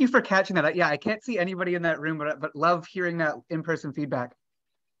 Sorry. Thank you for catching that. Yeah, I can't see anybody in that room, but love hearing that in-person feedback.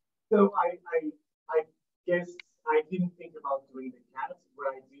 So I guess I didn't think about doing the cat.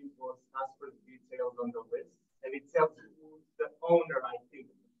 What I did was ask for the details on the list, and it tells you the owner, I think,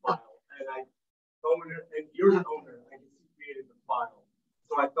 of the file. And you're the owner. I guess you created the file.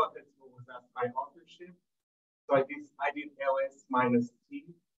 So I thought that's what was asked by authorship. So I did ls-t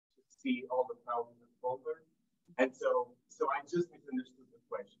to see all the files in the folder. And so I just misunderstood the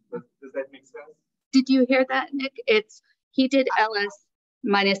question. Does that make sense? Did you hear that, Nick? He did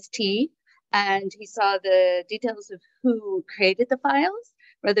ls-t, and he saw the details of who created the files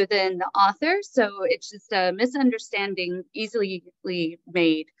rather than the author. So it's just a misunderstanding easily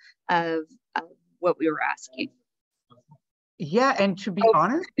made of what we were asking. Yeah, and to be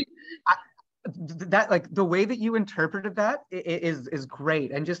honest, that like the way that you interpreted that is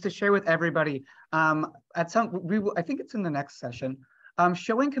great. And just to share with everybody, I think it's in the next session,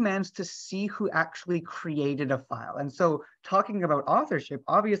 showing commands to see who actually created a file. And so talking about authorship,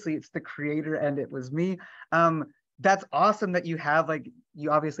 obviously it's the creator and it was me. That's awesome that you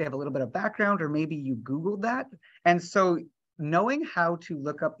obviously have a little bit of background, or maybe you Googled that. And so knowing how to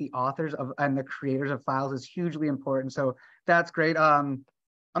look up the authors and the creators of files is hugely important. So that's great. I'm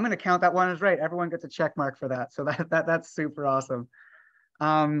going to count that one as right. Everyone gets a check mark for that. So that's super awesome.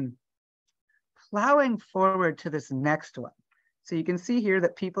 Plowing forward to this next one. So you can see here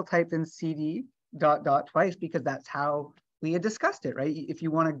that people typed in CD ... twice because that's how we had discussed it, right? If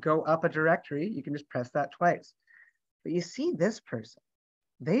you want to go up a directory, you can just press that twice. But you see this person,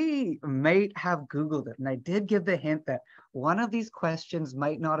 they might have Googled it. And I did give the hint that one of these questions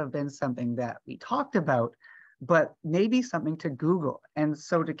might not have been something that we talked about, but maybe something to Google. And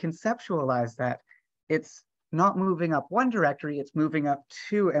so to conceptualize that, it's not moving up one directory, it's moving up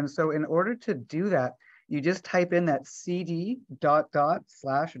 2. And so in order to do that, you just type in that CD ... /...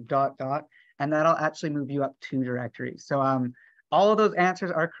 and that'll actually move you up 2 directories. So all of those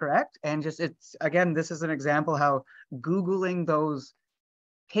answers are correct. And again, this is an example how Googling those,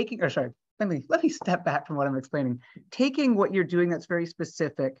 let me step back from what I'm explaining. Taking what you're doing that's very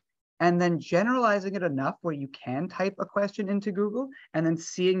specific and then generalizing it enough where you can type a question into Google and then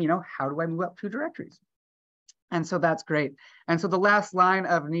seeing, how do I move up 2 directories? And so that's great. And so the last line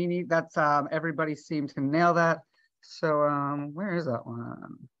of Nini, that's everybody seemed to nail that. So where is that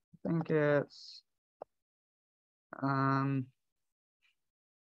one? I think it's,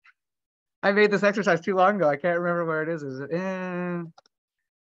 I made this exercise too long ago. I can't remember where it is. Is it in?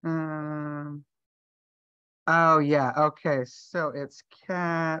 Oh yeah, okay. So it's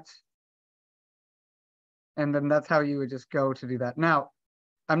cat. And then that's how you would just go to do that. Now,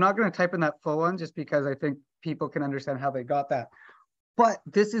 I'm not going to type in that full one just because I think people can understand how they got that. But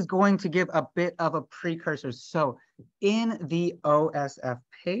this is going to give a bit of a precursor. So in the OSF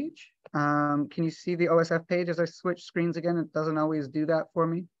page, can you see the OSF page as I switch screens again? It doesn't always do that for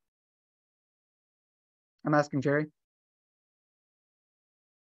me. I'm asking Jerry.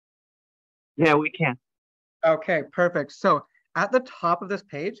 Yeah, we can. Okay, perfect. So at the top of this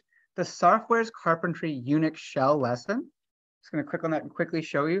page, the Software's Carpentry Unix Shell lesson. Just going to click on that and quickly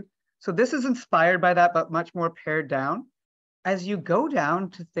show you. So this is inspired by that, but much more pared down. As you go down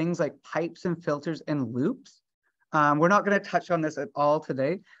to things like pipes and filters and loops, we're not going to touch on this at all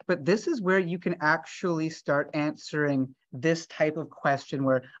today, but this is where you can actually start answering this type of question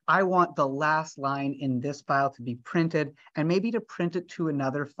where I want the last line in this file to be printed and maybe to print it to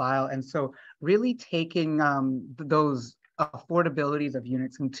another file. And so really taking those affordabilities of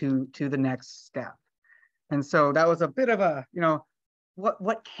Unix to the next step. And so that was a bit of a,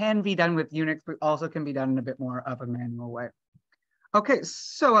 what can be done with Unix, but also can be done in a bit more of a manual way. Okay,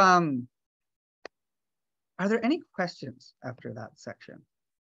 so are there any questions after that section?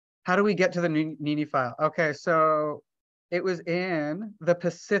 How do we get to the Nini file? Okay, so it was in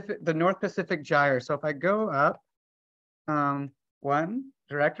the North Pacific Gyre. So if I go up one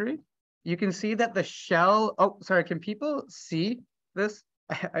directory, you can see that the shell, oh, sorry, can people see this?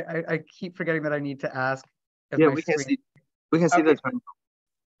 I keep forgetting that I need to ask. Yeah, we can see the terminal.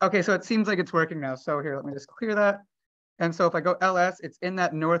 Okay, so it seems like it's working now. So here, let me just clear that. And so if I go ls, it's in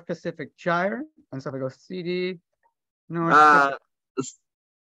that North Pacific gyre. And so if I go cd North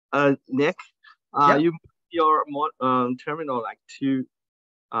Pacific. Nick, Yep. you moved your terminal like too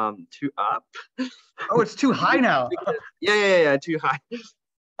up. Oh, it's too high now. Yeah, too high.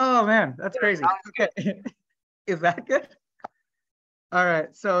 Oh man, that's crazy. Okay, is that good? All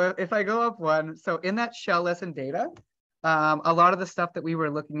right, so if I go up one, so in that shell lesson data, a lot of the stuff that we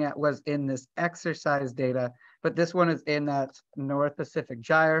were looking at was in this exercise data, but this one is in that North Pacific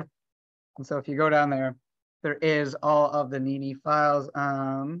gyre. And so if you go down there, there is all of the NINI files.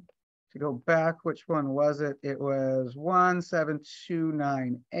 To go back, which one was it? It was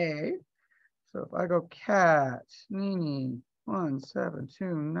 1729A. So if I go cat NINI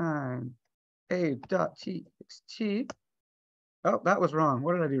 1729A.txt. Oh, that was wrong.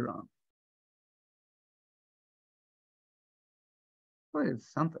 What did I do wrong? What is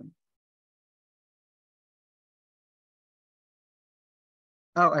something?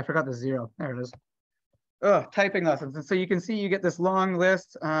 Oh, I forgot the 0. There it is. Oh, typing lessons. And so you can see you get this long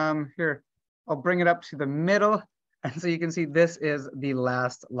list. Here, I'll bring it up to the middle. And so you can see this is the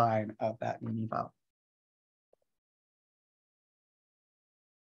last line of that NINI file.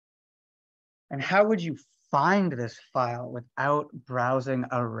 And how would you find this file without browsing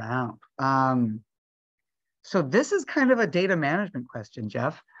around? So this is kind of a data management question,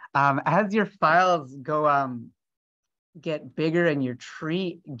 Jeff. As your files go get bigger and your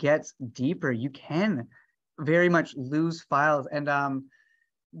tree gets deeper, you can very much lose files. And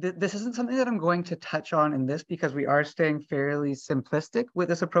this isn't something that I'm going to touch on in this because we are staying fairly simplistic with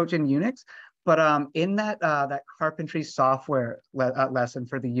this approach in Unix. But in that carpentry software lesson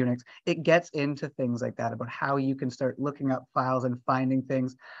for the Unix, it gets into things like that about how you can start looking up files and finding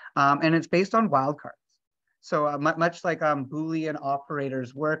things. And it's based on wildcards. So much like Boolean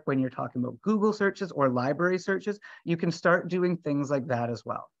operators work when you're talking about Google searches or library searches, you can start doing things like that as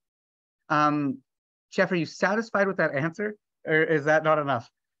well. Jeff, are you satisfied with that answer, or is that not enough?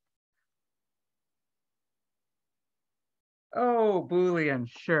 Oh, Boolean,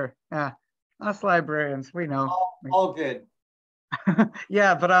 sure. Yeah, us librarians, we know. All good.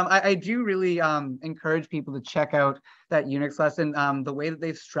 Yeah, but I do really encourage people to check out that Unix lesson. The way that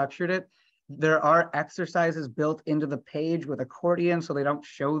they've structured it, there are exercises built into the page with accordion, so they don't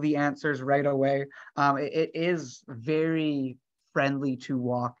show the answers right away. It is very friendly to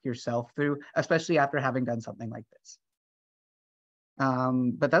walk yourself through, especially after having done something like this.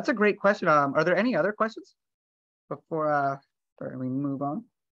 But that's a great question. Are there any other questions before we move on?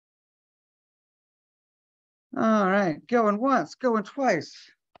 All right, going once, going twice.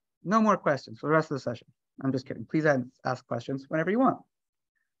 No more questions for the rest of the session. I'm just kidding. Please ask questions whenever you want.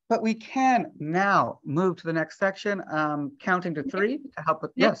 But we can now move to the next section, counting to 3 to help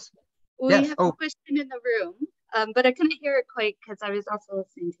with, yes. We have a question in the room, but I couldn't hear it quite because I was also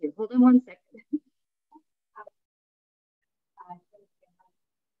listening to you. Hold on one second.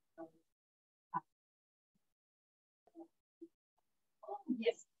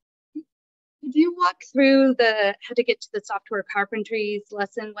 Yes. Could you walk through how to get to the software carpentries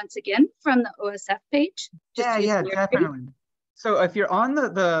lesson once again from the OSF page? Yeah, definitely. So if you're on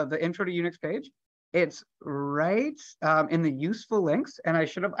the Intro to Unix page, it's right in the useful links. And I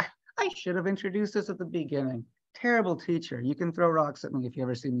should have introduced this at the beginning. Terrible teacher. You can throw rocks at me if you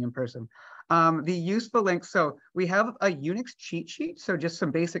ever see me in person. The useful links. So we have a Unix cheat sheet. So just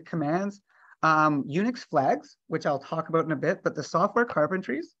some basic commands. Unix flags, which I'll talk about in a bit, but the software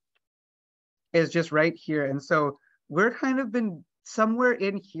carpentries is just right here. And so we're kind of been somewhere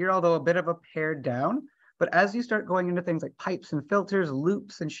in here, although a bit of a pared down. But as you start going into things like pipes and filters,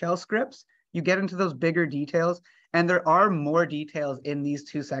 loops and shell scripts, you get into those bigger details. And there are more details in these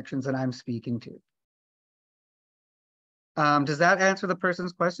 2 sections that I'm speaking to. Does that answer the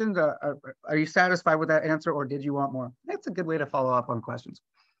person's questions? Are you satisfied with that answer, or did you want more? That's a good way to follow up on questions.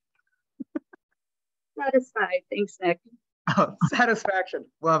 Satisfied. Thanks, Nick. Oh, satisfaction.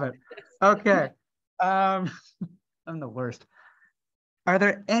 Love it. Okay. I'm the worst. Are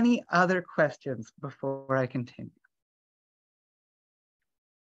there any other questions before I continue?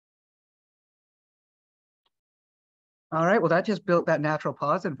 All right, well, that just built that natural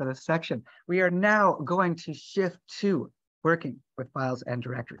pause in for this section. We are now going to shift to working with files and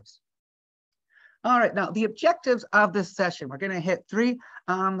directories. All right, now the objectives of this session, we're going to hit 3.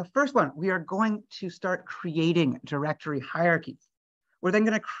 The first one, we are going to start creating directory hierarchies. We're then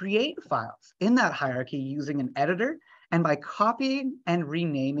going to create files in that hierarchy using an editor and by copying and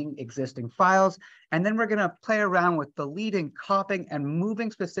renaming existing files. And then we're going to play around with deleting, copying, and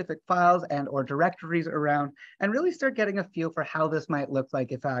moving specific files and or directories around and really start getting a feel for how this might look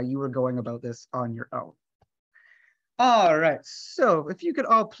like if you were going about this on your own. All right, so if you could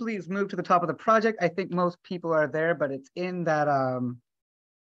all please move to the top of the project. I think most people are there, but it's in that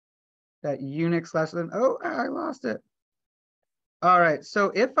that Unix lesson. Oh, I lost it. All right,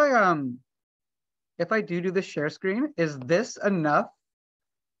 so if I do the share screen, is this enough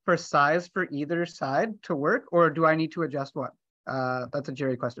for size for either side to work, or do I need to adjust what? That's a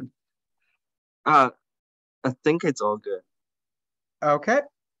Jerry question. I think it's all good. Okay.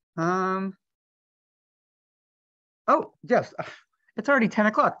 Oh, yes. It's already 10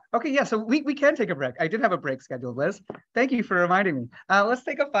 o'clock. Okay, yeah, so we can take a break. I did have a break scheduled, Liz. Thank you for reminding me. Let's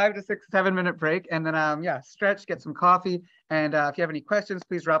take a 5 to 6, 7-minute break and then, yeah, stretch, get some coffee. And if you have any questions,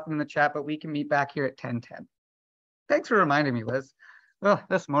 please drop them in the chat, but we can meet back here at 10:10. Thanks for reminding me, Liz. Well,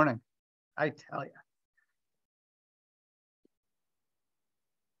 this morning, I tell you.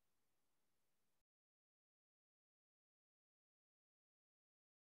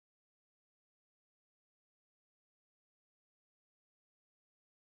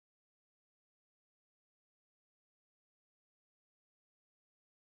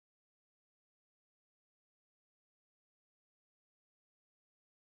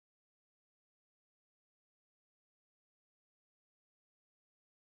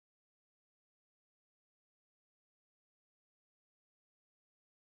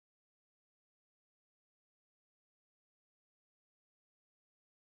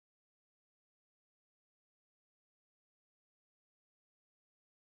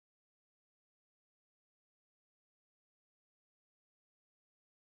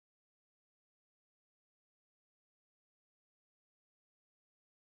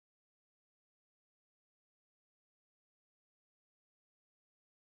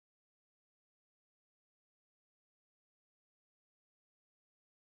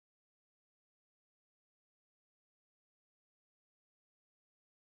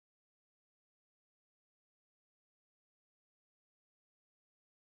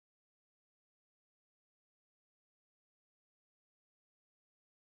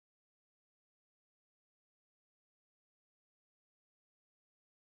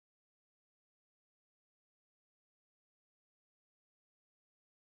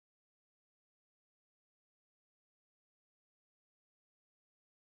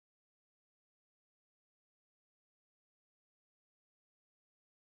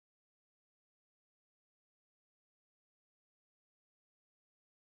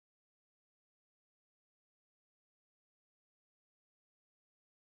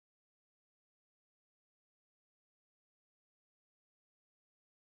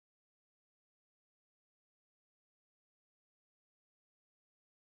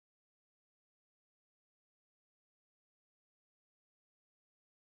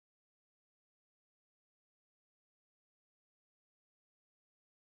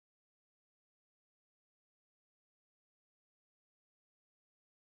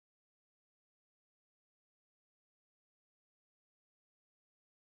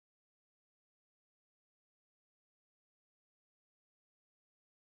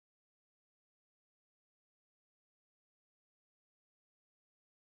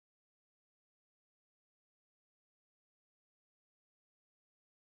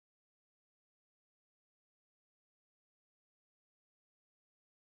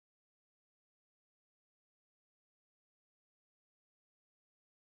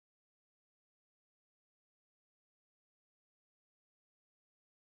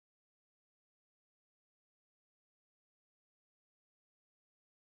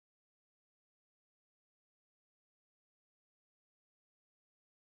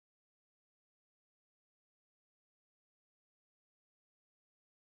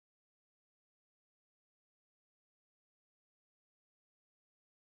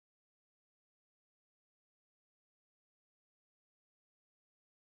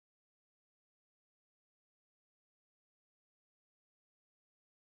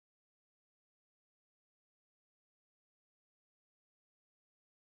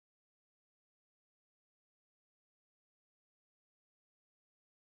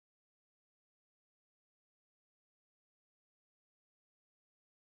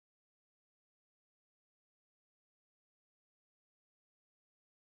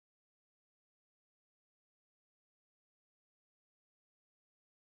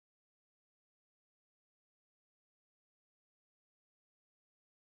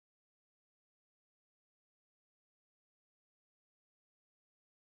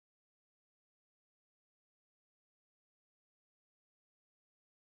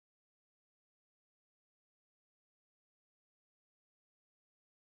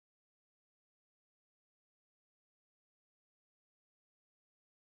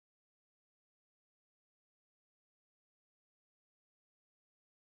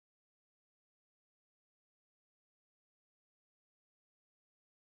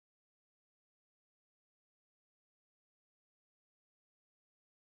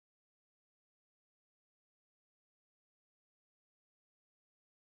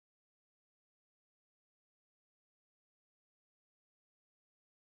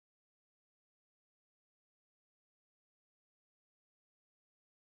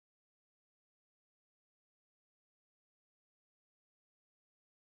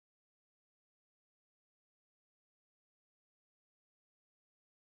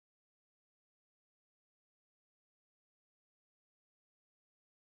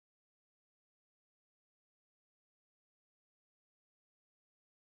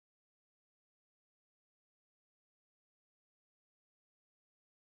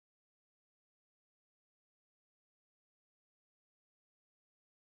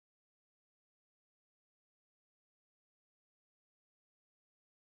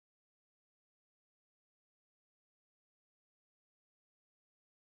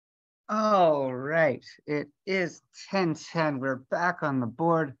 All right, it is 10:10. We're back on the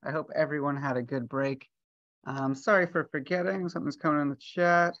board. I hope everyone had a good break. Sorry for forgetting, something's coming in the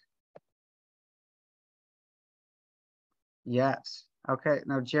chat. Yes, okay,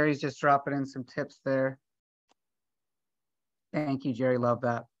 now Jerry's just dropping in some tips there. Thank you, Jerry, love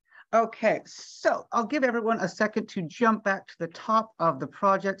that. Okay, so I'll give everyone a second to jump back to the top of the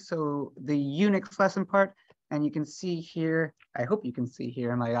project. So the Unix lesson part, and you can see here, I hope you can see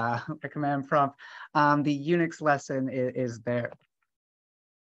here in my, my command prompt, the Unix lesson is there.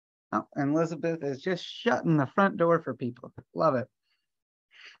 Oh, and Elizabeth is just shutting the front door for people. Love it.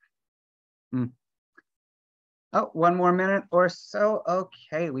 Oh, 1 more minute or so.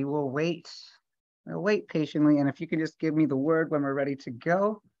 Okay, we will wait. We'll wait patiently. And if you can just give me the word when we're ready to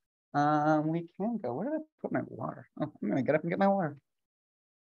go, we can go. Where did I put my water? Oh, I'm gonna get up and get my water.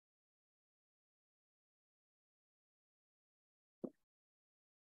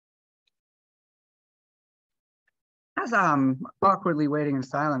 As I'm awkwardly waiting in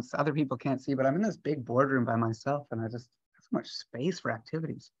silence, other people can't see, but I'm in this big boardroom by myself and I just have so much space for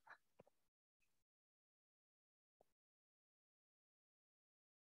activities.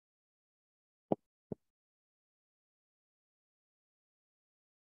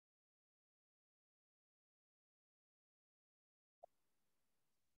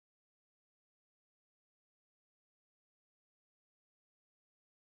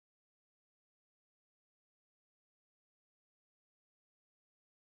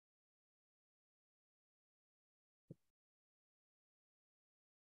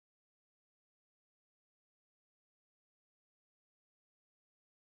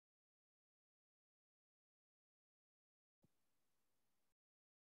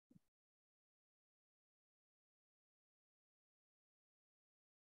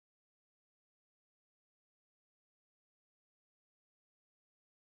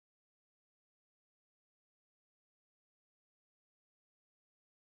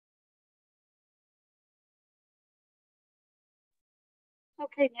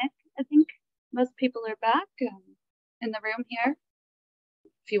 Okay, Nick, I think most people are back in the room here.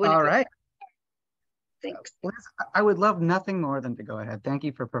 If you want to All go. right. Thanks. Liz, I would love nothing more than to go ahead. Thank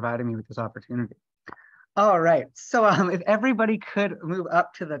you for providing me with this opportunity. All right, so if everybody could move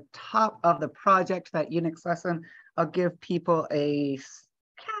up to the top of the project, that Unix lesson, I'll give people a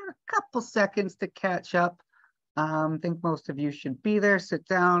couple seconds to catch up. I think most of you should be there. Sit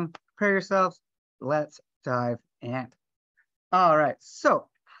down, prepare yourselves. Let's dive in. All right, so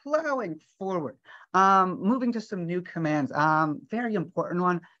plowing forward, moving to some new commands. Very important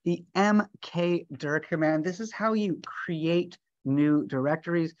one, the mkdir command. This is how you create new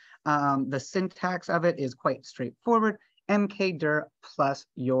directories. The syntax of it is quite straightforward. Mkdir plus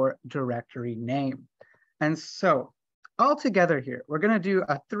your directory name. And so all together here, we're going to do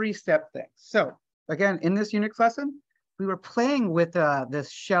a 3-step thing. So again, in this Unix lesson, we were playing with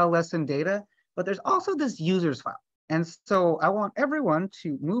this shell lesson data, but there's also this users file. And so I want everyone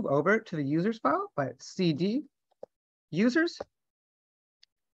to move over to the users file by cd users.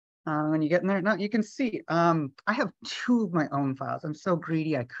 When you get in there, now you can see I have 2 of my own files. I'm so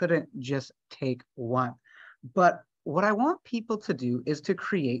greedy, I couldn't just take one. But what I want people to do is to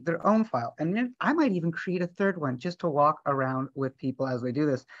create their own file. And then I might even create a 3rd one just to walk around with people as they do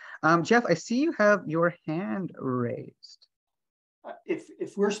this. Jeff, I see you have your hand raised.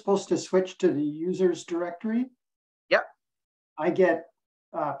 If we're supposed to switch to the users directory, yep, I get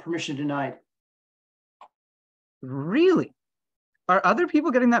permission denied. Really? Are other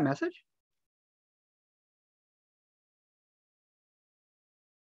people getting that message?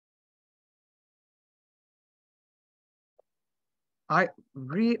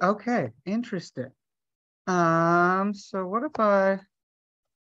 Okay, interesting. So what if I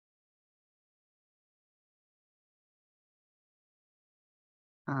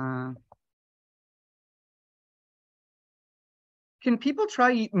can people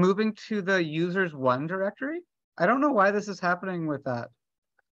try moving to the users 1 directory? I don't know why this is happening with that.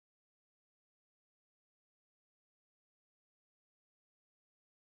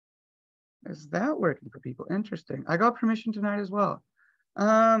 Is that working for people? Interesting. I got permission denied as well.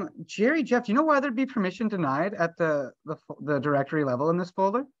 Jerry, Jeff, do you know why there'd be permission denied at the directory level in this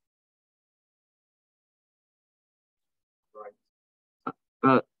folder?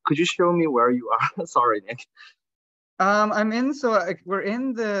 Could you show me where you are? Sorry, Nick. I'm in, so we're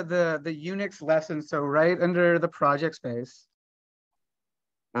in the Unix lesson, so right under the project space.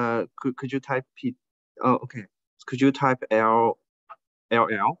 Could you type P? Oh, okay. Could you type LL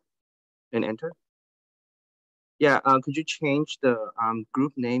and enter? Yeah. Could you change the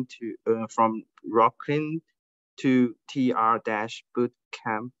group name to from Rocklin to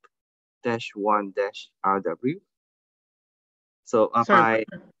TR-Bootcamp -1-RW. So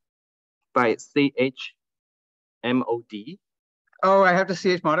by CHMOD. Oh, I have to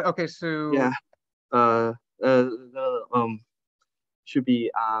CHMOD it. Okay, so yeah, should be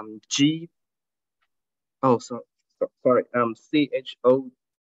G. Oh, sorry. CHOWN.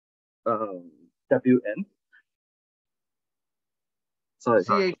 Sorry.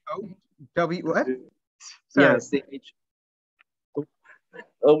 CHOW what? Yeah, Sorry.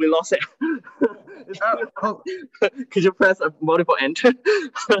 Oh, we lost it. Oh. Could you press a multiple enter?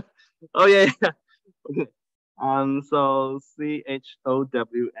 Oh yeah. So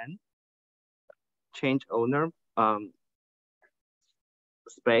CHOWN, change owner,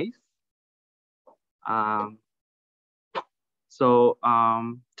 space. So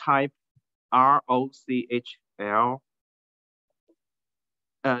type ROCHL,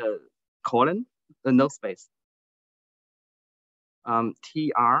 colon, no space.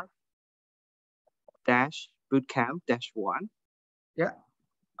 TR dash bootcamp dash 1. Yeah.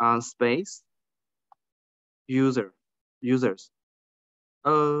 Space users.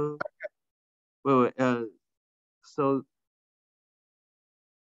 Wait, so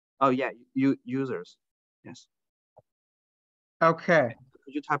oh yeah, users. Yes. Okay.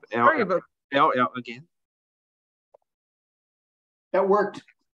 Could you type LL again? That worked.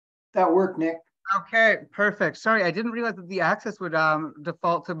 Nick. Okay, perfect. Sorry, I didn't realize that the access would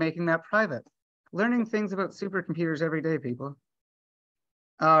default to making that private. Learning things about supercomputers every day, people.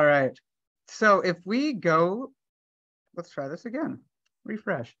 All right. So if we go, let's try this again.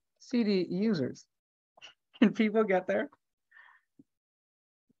 Refresh. CD users. Can people get there?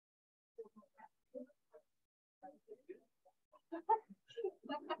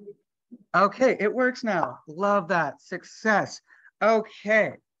 Okay, it works now. Love that. Success.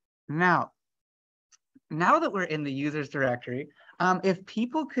 Okay, now that we're in the users directory, if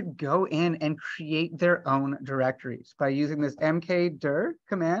people could go in and create their own directories by using this mkdir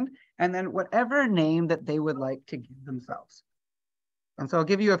command, and then whatever name that they would like to give themselves. And so I'll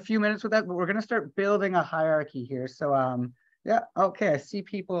give you a few minutes with that, but we're going to start building a hierarchy here. So yeah, okay, I see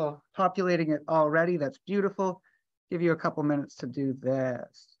people populating it already. That's beautiful. Give you a couple minutes to do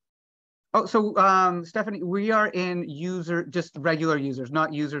this. Oh, so Stephanie, we are in just regular users,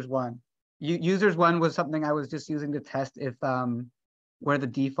 not users 1. Users 1 was something I was just using to test if where the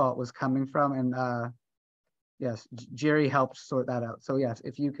default was coming from. And yes, Jerry helped sort that out. So yes,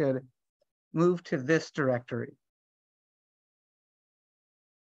 if you could move to this directory.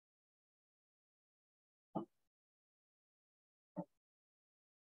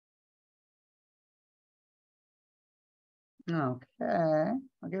 Okay,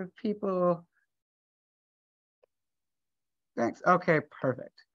 I'll give people, thanks. Okay,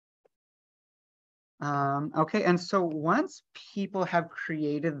 perfect. Okay, and so once people have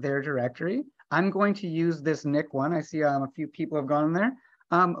created their directory, I'm going to use this Nick one. I see a few people have gone in there.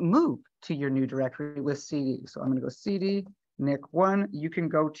 Move to your new directory with CD. So I'm going to go CD, Nick 1. You can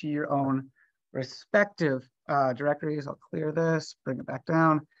go to your own respective directories. I'll clear this, bring it back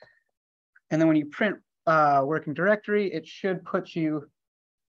down. And then when you print working directory, it should put you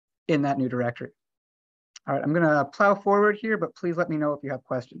in that new directory. All right, I'm going to plow forward here, but please let me know if you have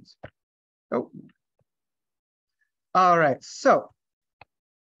questions. Oh. All right, so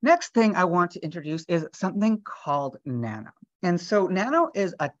next thing I want to introduce is something called Nano. And so Nano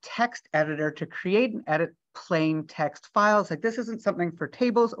is a text editor to create and edit plain text files. Like, this isn't something for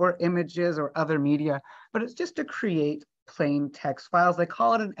tables or images or other media, but it's just to create plain text files. They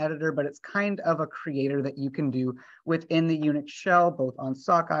call it an editor, but it's kind of a creator that you can do within the Unix shell, both on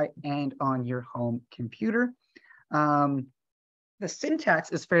Sockeye and on your home computer. The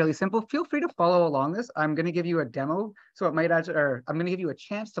syntax is fairly simple. Feel free to follow along this. I'm going to give you a demo, so it might actually, or I'm going to give you a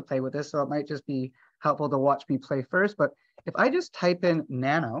chance to play with this, so it might just be helpful to watch me play first. But if I just type in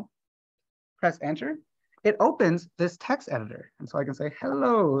nano, press enter, it opens this text editor. And so I can say,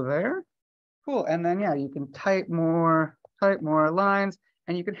 hello there. Cool. And then, yeah, you can type more lines,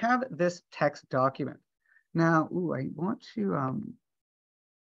 and you can have this text document. Now, ooh, I want to,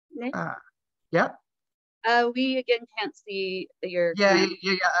 Nick? Yeah. We again can't see your. Yeah.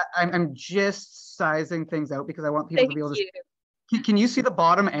 I'm just sizing things out because I want people to be able to. Can you see the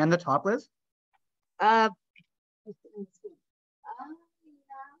bottom and the top, Liz?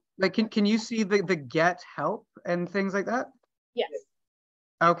 Like, can you see the get help and things like that? Yes.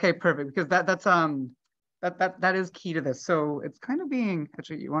 Okay, perfect. Because that is key to this. So it's kind of being,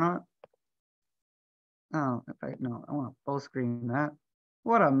 actually, you want to. Oh, no, I want to full screen that.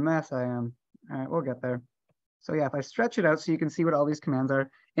 What a mess I am. All right, we'll get there. So yeah, if I stretch it out so you can see what all these commands are,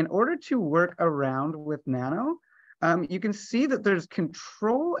 in order to work around with Nano, you can see that there's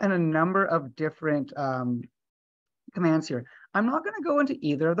control and a number of different commands here. I'm not going to go into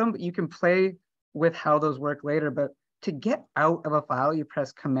either of them, but you can play with how those work later. But to get out of a file, you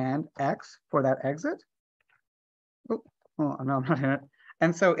press Command X for that exit. Oh, no, I'm not in it.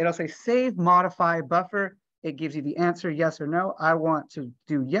 And so it'll say save, modify, buffer. It gives you the answer, yes or no. I want to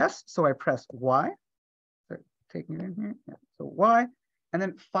do yes, so I press Y. So take me in here. Yeah, so Y. And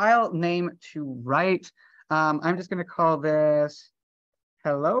then file name to write. I'm just going to call this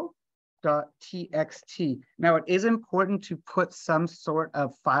hello.txt. Now, it is important to put some sort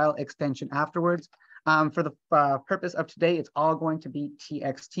of file extension afterwards. For the purpose of today, it's all going to be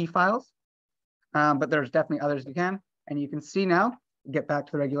txt files, but there's definitely others you can. And you can see now, get back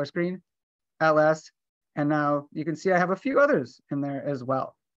to the regular screen, ls, and now you can see I have a few others in there as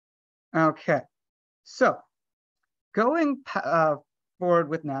well. Okay, so going forward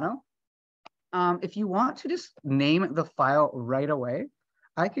with Nano, if you want to just name the file right away,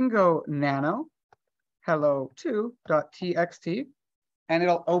 I can go nano hello2.txt, and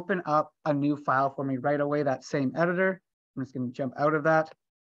it'll open up a new file for me right away, that same editor. I'm just going to jump out of that.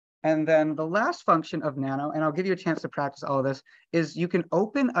 And then the last function of Nano, and I'll give you a chance to practice all of this, is you can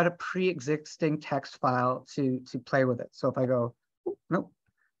open a pre-existing text file to play with it. So if I go, nope.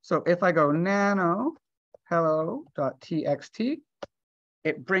 So if I go nano hello.txt,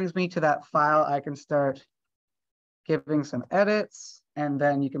 it brings me to that file. I can start giving some edits, and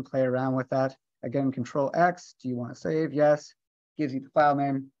then you can play around with that. Again, Control X, do you want to save? Yes, gives you the file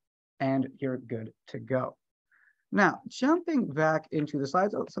name, and you're good to go. Now, jumping back into the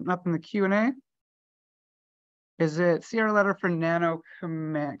slides, oh, something up in the Q&A. Is it CR letter for nano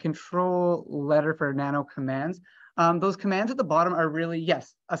command, control letter for nano commands? Those commands at the bottom are really,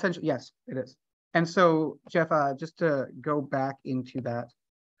 yes, essentially, yes, it is. And so, Jeff, just to go back into that,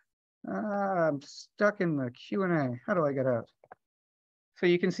 I'm stuck in the Q&A. How do I get out? So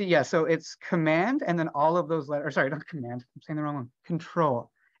you can see, yeah, so it's command and then all of those letters, sorry, not command, I'm saying the wrong one,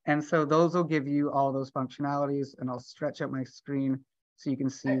 control. And so those will give you all those functionalities, and I'll stretch out my screen so you can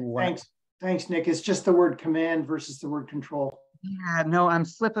see what. Thanks, Nick. It's just the word command versus the word control. Yeah, no, I'm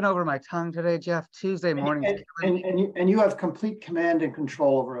slipping over my tongue today, Jeff. Tuesday morning. And you have complete command and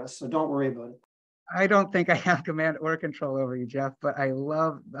control over us, so don't worry about it. I don't think I have command or control over you, Jeff, but I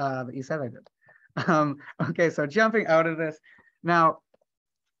love that you said I did. Okay, so jumping out of this. Now,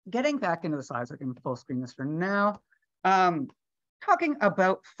 getting back into the slides, I can full screen this for now. Talking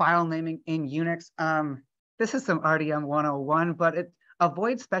about file naming in Unix, this is some RDM 101, but it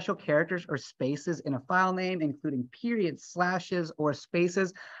avoids special characters or spaces in a file name, including periods, slashes, or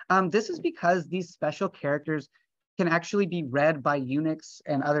spaces. This is because these special characters can actually be read by Unix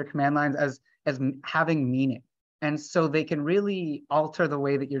and other command lines as having meaning. And so they can really alter the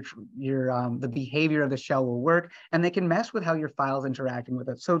way that the behavior of the shell will work, and they can mess with how your file's interacting with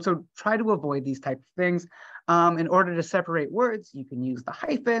it. So try to avoid these type of things. In order to separate words, you can use the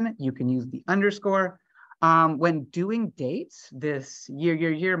hyphen, you can use the underscore. When doing dates, this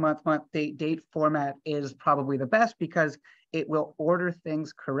year, month, date format is probably the best because it will order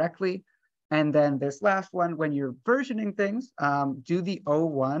things correctly. And then this last one, when you're versioning things, do the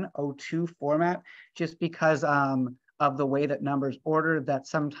 01, 02 format, just because of the way that numbers order, that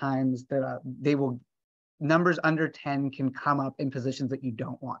sometimes numbers under 10 can come up in positions that you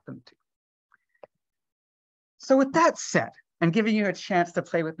don't want them to. So with that said, and giving you a chance to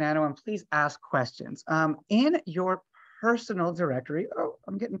play with Nano, and please ask questions. In your personal directory, oh,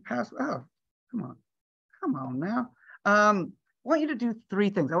 I'm getting past, oh, come on now. I want you to do three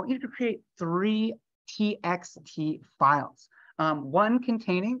things. I want you to create 3 TXT files. One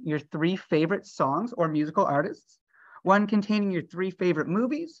containing your 3 favorite songs or musical artists, one containing your 3 favorite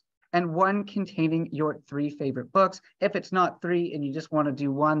movies, and one containing your 3 favorite books. If it's not 3 and you just want to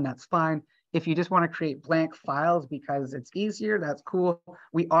do 1, that's fine. If you just want to create blank files because it's easier, that's cool.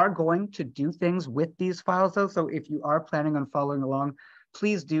 We are going to do things with these files though. So if you are planning on following along,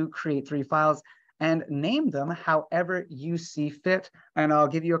 please do create 3 files and name them however you see fit. And I'll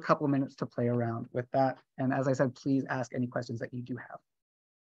give you a couple of minutes to play around with that. And as I said, please ask any questions that you do have.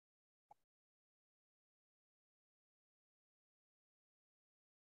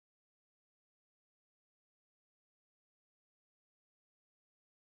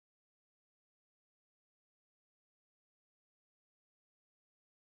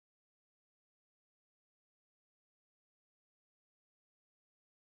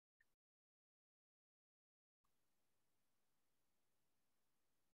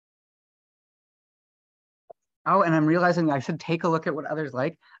 Oh, and I'm realizing I should take a look at what others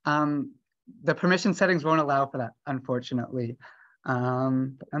like. The permission settings won't allow for that, unfortunately. But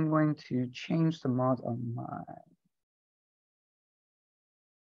I'm going to change the mods on my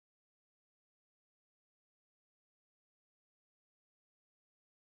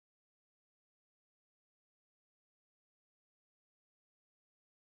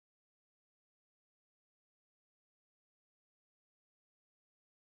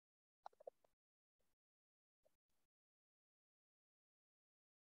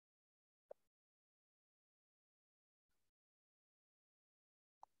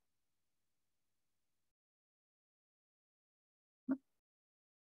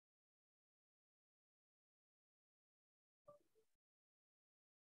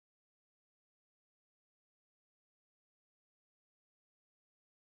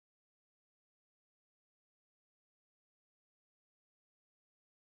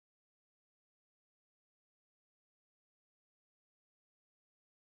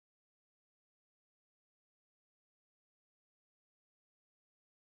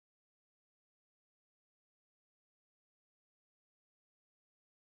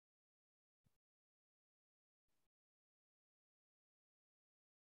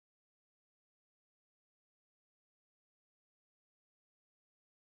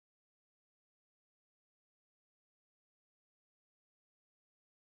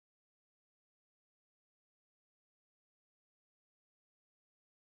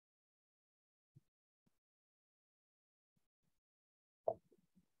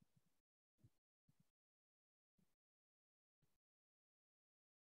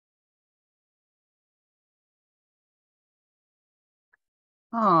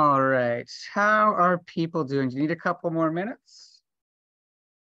All right, how are people doing? Do you need a couple more minutes?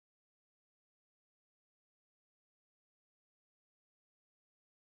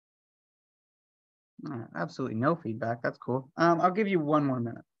 Absolutely no feedback, that's cool. I'll give you 1 more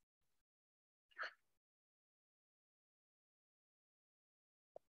minute.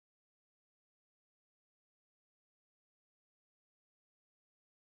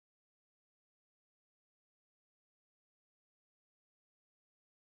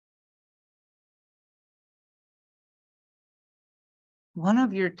 One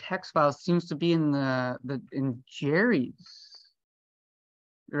of your text files seems to be in in Jerry's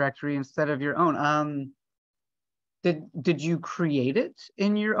directory instead of your own. Did you create it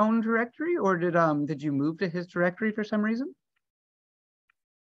in your own directory, or did you move to his directory for some reason?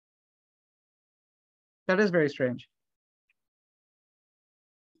 That is very strange.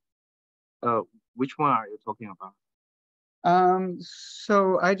 Which one are you talking about?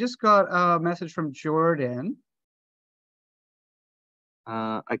 So I just got a message from Jordan.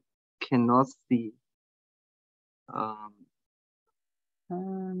 I cannot see. Oh.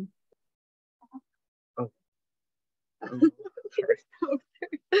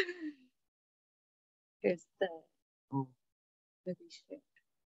 Here's the movie share.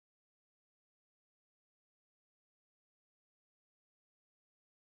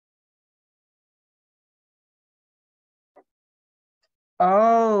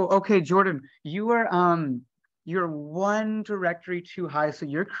 Oh, okay, Jordan, you're one directory too high, so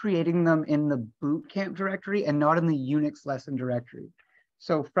you're creating them in the bootcamp directory and not in the Unix lesson directory.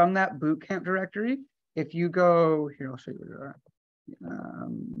 So from that bootcamp directory, if you go here, I'll show you where you are.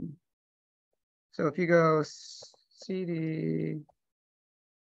 So if you go cd,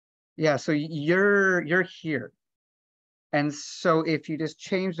 yeah, so you're here. And so if you just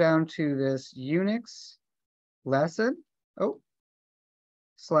change down to this Unix lesson,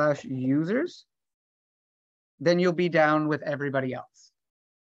 /users, then you'll be down with everybody else.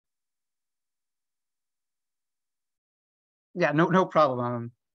 Yeah, no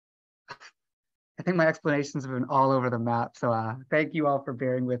problem. I think my explanations have been all over the map. So thank you all for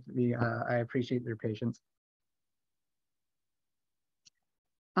bearing with me. I appreciate your patience.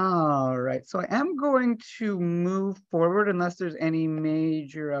 All right, so I am going to move forward unless there's any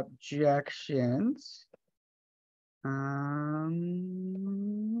major objections. Don't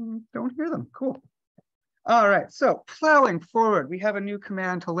hear them, cool. All right, so plowing forward, we have a new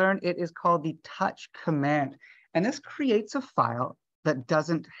command to learn. It is called the touch command. And this creates a file that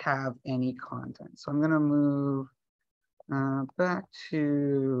doesn't have any content. So I'm gonna move back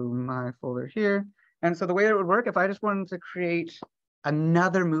to my folder here. And so the way it would work, if I just wanted to create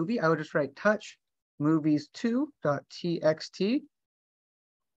another movie, I would just write touch movies2.txt.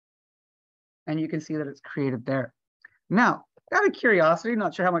 And you can see that it's created there. Now, out of curiosity,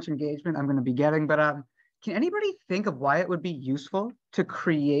 not sure how much engagement I'm gonna be getting, but can anybody think of why it would be useful to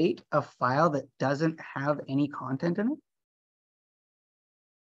create a file that doesn't have any content in it?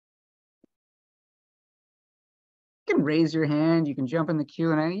 You can raise your hand, you can jump in the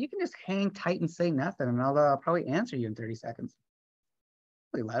Q&A, you can just hang tight and say nothing, and I'll probably answer you in 30 seconds.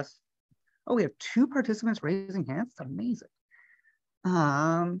 Probably less. Oh, we have 2 participants raising hands. That's amazing.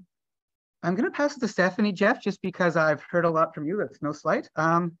 I'm gonna pass it to Stephanie, Jeff, just because I've heard a lot from you. That's no slight.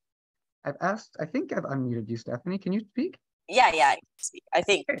 I think I've unmuted you, Stephanie. Can you speak? Yeah, I can speak. I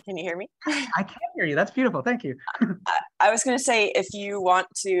think, can you hear me? I can hear you. That's beautiful. Thank you. I was going to say, if you want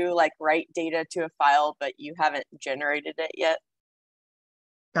to like write data to a file, but you haven't generated it yet.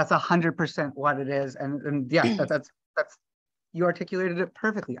 That's 100% what it is. And yeah, that's you articulated it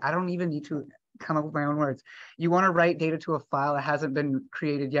perfectly. I don't even need to come up with my own words. You want to write data to a file that hasn't been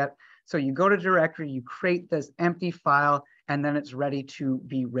created yet. So you go to directory, you create this empty file, and then it's ready to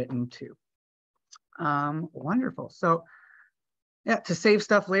be written to. Wonderful. So yeah, to save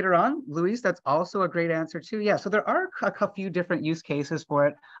stuff later on, Luis, that's also a great answer too. Yeah, so there are a few different use cases for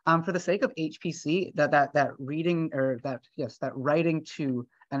it. For the sake of HPC, that writing to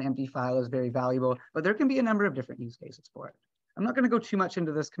an empty file is very valuable, but there can be a number of different use cases for it. I'm not going to go too much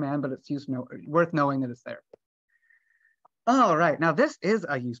into this command, but it's worth knowing that it's there. All right, now this is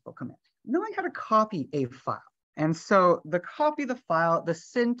a useful command. Knowing how to copy a file. And so the copy the file, the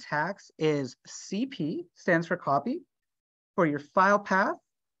syntax is CP, stands for copy, for your file path,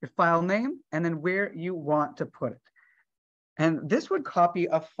 your file name, and then where you want to put it. And this would copy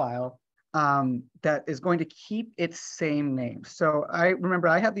a file that is going to keep its same name. So I remember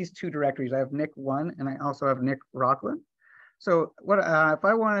I have these 2 directories. I have Nick1 and I also have Nick Rockland. So what if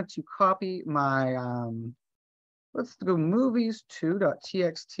I wanted to copy my, let's go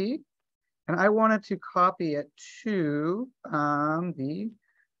movies2.txt, and I wanted to copy it to the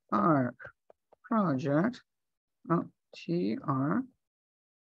ARC project, TR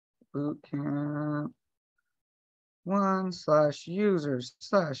Bootcamp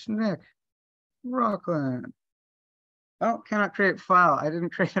 1/users/Nick Rockland. Oh, cannot create file. I didn't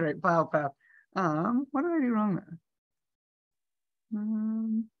create the right file path. What did I do wrong there?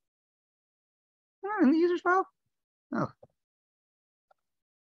 In the users file? Oh.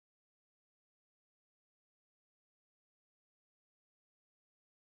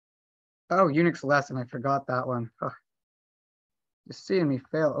 Oh, Unix lesson. I forgot that one. Oh. Just seeing me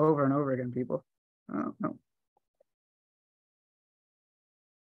fail over and over again, people. Oh, no.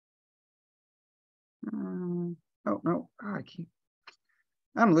 Oh, no. Oh,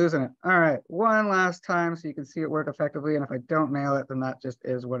 I'm losing it. All right. One last time so you can see it work effectively. And if I don't nail it, then that just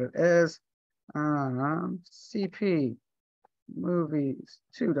is what it is. CP movies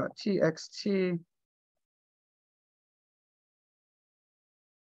 2.txt.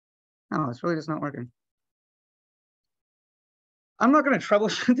 Oh, it's really just not working. I'm not going to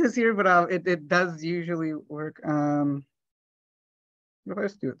troubleshoot this here, but it does usually work. What if I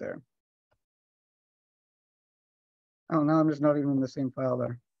just do it there? Oh, no, I'm just not even in the same file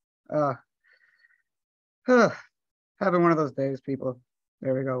there. Having one of those days, people.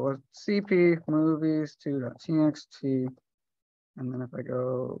 There we go. Well, CP movies 2.txt. And then if I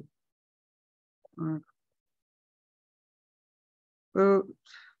go boot,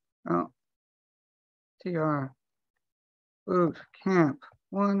 TR boot camp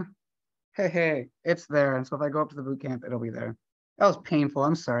 1. Hey, it's there. And so if I go up to the boot camp, it'll be there. That was painful.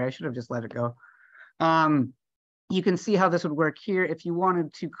 I'm sorry. I should have just let it go. You can see how this would work here. If you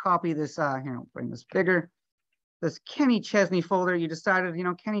wanted to copy this, here, I'll bring this bigger. This Kenny Chesney folder, you decided,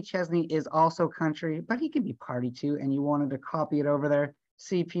 Kenny Chesney is also country, but he can be party too, and you wanted to copy it over there.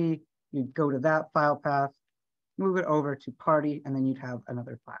 CP, you'd go to that file path, move it over to party, and then you'd have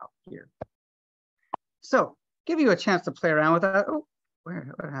another file here. So, give you a chance to play around with that. Oh,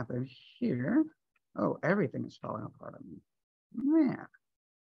 what happened here? Oh, everything is falling apart on me. Man.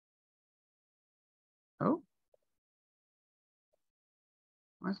 Oh.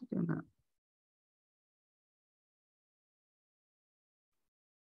 Why is it doing that?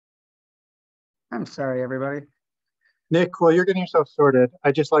 I'm sorry, everybody. Nick, while you're getting yourself sorted,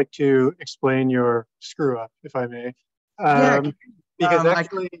 I'd just like to explain your screw up, if I may. Because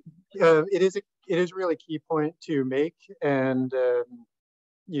actually, it is really a key point to make, and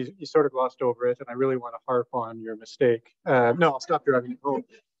you sort of glossed over it, and I really want to harp on your mistake. No, I'll stop driving it home.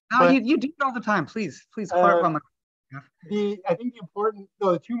 No, but, you do it all the time. Please harp on my. I think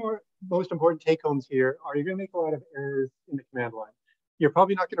the two most important take homes here are you're going to make a lot of errors in the command line. You're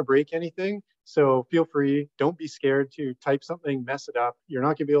probably not going to break anything, so feel free. Don't be scared to type something, mess it up. You're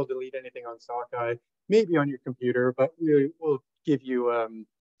not going to be able to delete anything on Sockeye, maybe on your computer, but we'll give you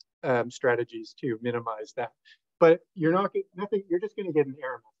strategies to minimize that. But you're just going to get an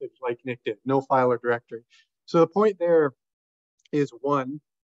error message like Nick did, no file or directory. So the point there is 1,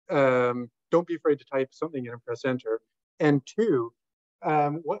 don't be afraid to type something in and press enter. And 2,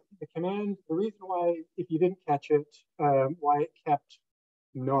 what the command, the reason why, if you didn't catch it, why it kept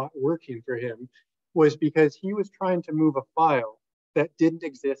not working for him was because he was trying to move a file that didn't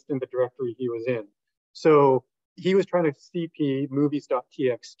exist in the directory he was in. So he was trying to cp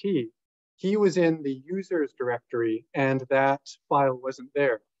movies.txt. He was in the users directory and that file wasn't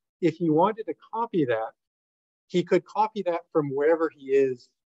there. If he wanted to copy that, he could copy that from wherever he is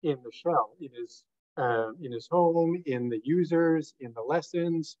in the shell, in his home, in the users, in the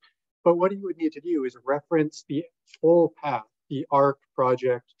lessons. But what he would need to do is reference the full path, the ARC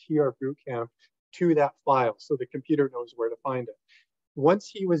project, TR Bootcamp, to that file so the computer knows where to find it. Once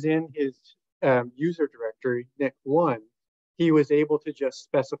he was in his user directory, Nick1, he was able to just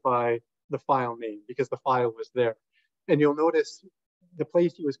specify the file name because the file was there. And you'll notice the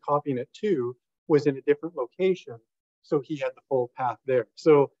place he was copying it to was in a different location, so he had the full path there.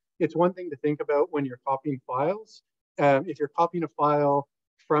 So it's one thing to think about when you're copying files. If you're copying a file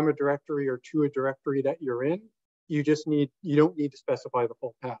from a directory or to a directory that you're in, you don't need to specify the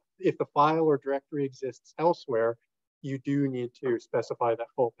full path. If the file or directory exists elsewhere, you do need to specify that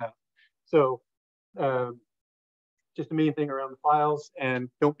full path. So just the main thing around the files, and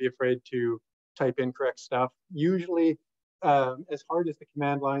don't be afraid to type incorrect stuff. Usually, as hard as the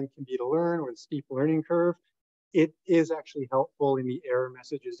command line can be to learn or the steep learning curve, it is actually helpful in the error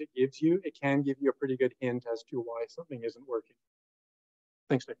messages it gives you. It can give you a pretty good hint as to why something isn't working.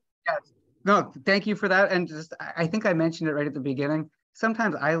 Thanks, Nick. Yes. No, thank you for that. And just, I think I mentioned it right at the beginning.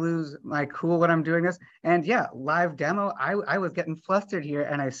 sometimes I lose my cool when I'm doing this. And yeah, live demo, I was getting flustered here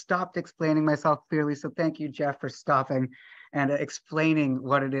and I stopped explaining myself clearly. So thank you, Jeff, for stopping and explaining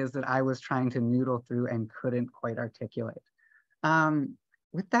what it is that I was trying to noodle through and couldn't quite articulate.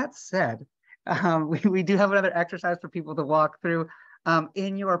 With that said, we do have another exercise for people to walk through.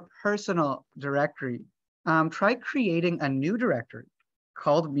 In your personal directory, try creating a new directory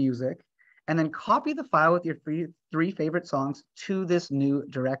called music, and then copy the file with your three favorite songs to this new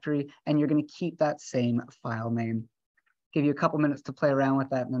directory, and you're going to keep that same file name. Give you a couple minutes to play around with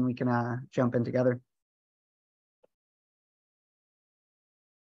that, and then we can jump in together.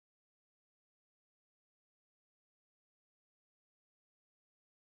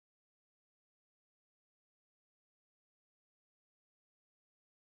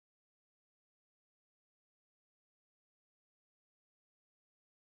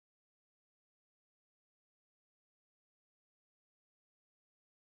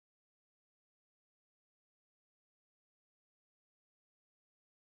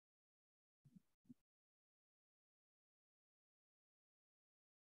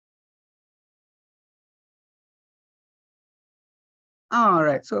 All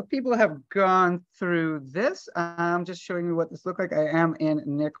right, so if people have gone through this, I'm just showing you what this looks like. I am in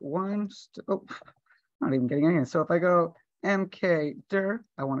Nick 1. Oh, not even getting in. So if I go mkdir,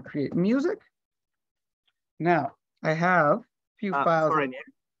 I want to create music. Now, I have a few files. Sorry, Nick.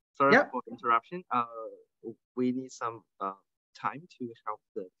 Sorry Yep. for the interruption. We need some time to help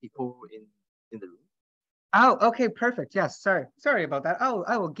the people in the room. Oh, okay, perfect. Yes, sorry about that. Oh,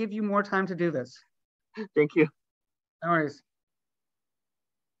 I will give you more time to do this. Thank you. No worries.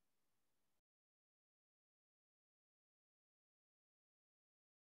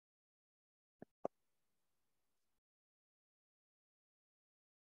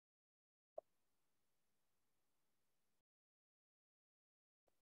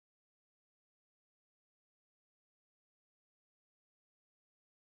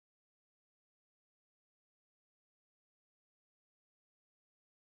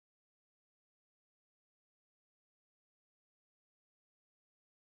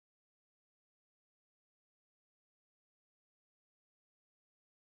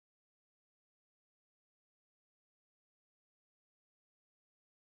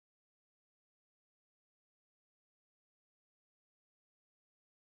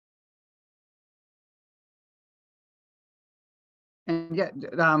 And yeah,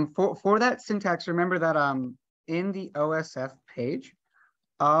 for that syntax, remember that in the OSF page,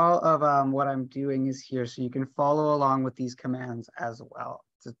 all of what I'm doing is here, so you can follow along with these commands as well.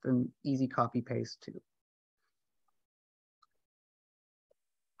 It's an easy copy paste too.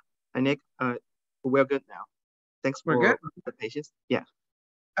 And Nick, we're good now. Thanks for the patience. Yeah.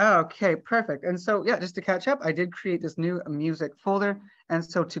 Okay, perfect. And so, yeah, just to catch up, I did create this new music folder. And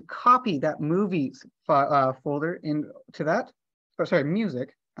so to copy that movies folder into that,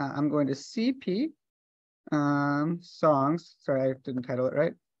 music, I'm going to CP songs. Sorry, I didn't title it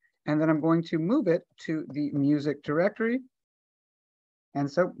right. And then I'm going to move it to the music directory.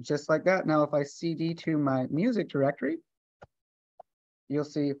 And so just like that, now if I CD to my music directory, you'll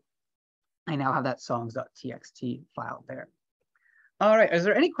see I now have that songs.txt file there. All right, is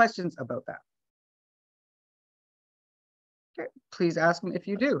there any questions about that? Okay, please ask them if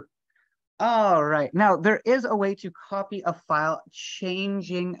you do. All right, now there is a way to copy a file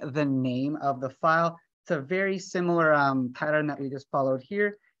changing the name of the file. It's a very similar pattern that we just followed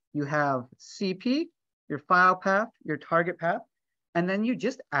here. You have CP, your file path, your target path, and then you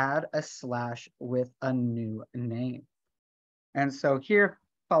just add a slash with a new name. And so here,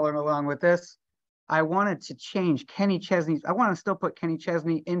 following along with this, I wanted to change Kenny Chesney's, I want to still put Kenny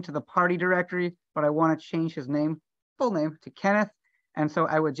Chesney into the party directory, but I want to change his name, full name, to Kenneth. And so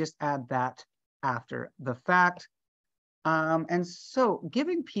I would just add that after the fact. And so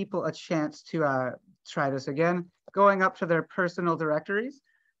giving people a chance to try this again, going up to their personal directories,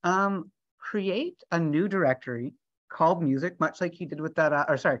 create a new directory called music, much like you did with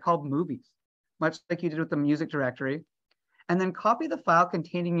that, called movies, much like you did with the music directory. And then copy the file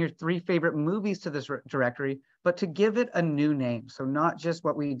containing your 3 favorite movies to this directory, but to give it a new name. So not just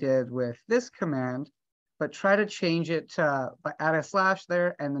what we did with this command, but try to change it to add a slash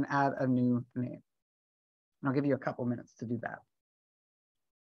there and then add a new name. And I'll give you a couple minutes to do that.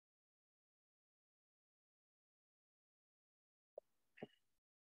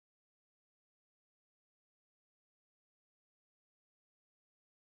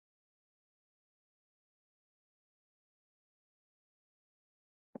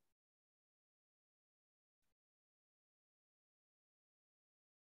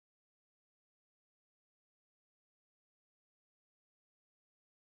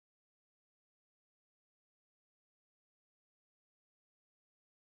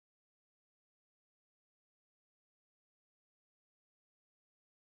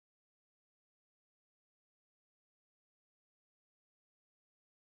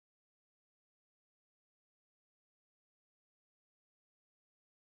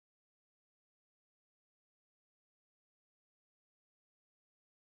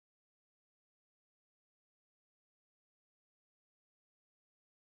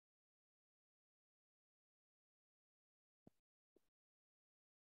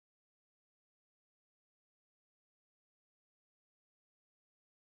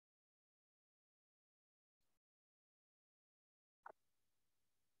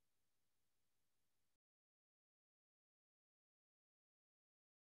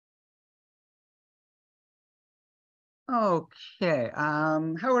 Okay,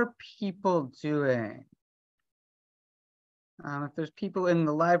 how are people doing? If there's people in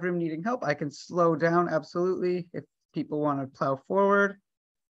the live room needing help, I can slow down, absolutely. If people want to plow forward,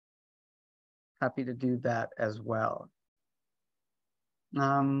 happy to do that as well.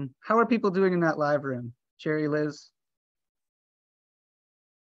 How are people doing in that live room? Jerry, Liz?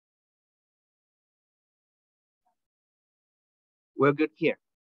 We're good here.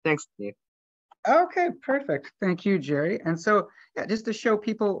 Thanks, Steve. Okay, perfect. Thank you, Jerry. And so, yeah, just to show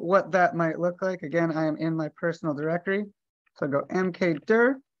people what that might look like, again, I am in my personal directory. So I go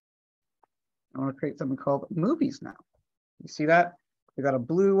mkdir. I want to create something called movies now. You see that? We got a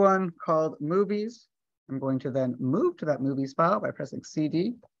blue one called movies. I'm going to then move to that movies file by pressing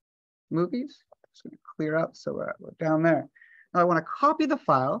CD, movies. Just going to clear up so we're down there. Now I want to copy the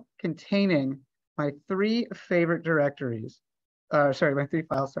file containing my three favorite directories. Sorry, my three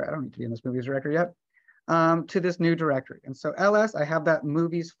files. Sorry, I don't need to be in this movies directory yet. To this new directory. And so ls, I have that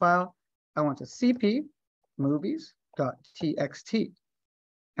movies file. I want to cp movies.txt.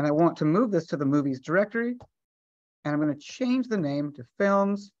 And I want to move this to the movies directory. And I'm going to change the name to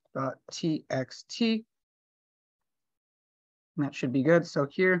films.txt. And that should be good. So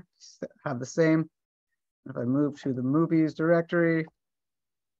here, have the same. If I move to the movies directory,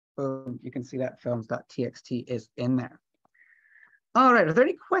 boom, you can see that films.txt is in there. All right, are there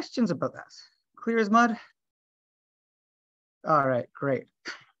any questions about this? Clear as mud? All right, great.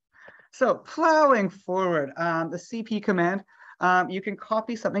 So plowing forward, the cp command, you can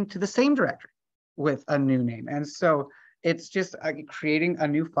copy something to the same directory with a new name. And so it's just creating a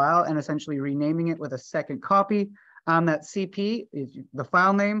new file and essentially renaming it with a second copy. That cp is the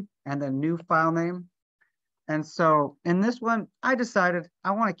file name and the new file name. And so in this one, I decided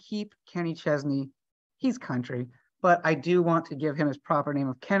I want to keep Kenny Chesney. He's country, but I do want to give him his proper name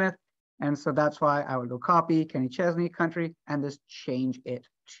of Kenneth. And so that's why I would go copy Kenny Chesney, country, and just change it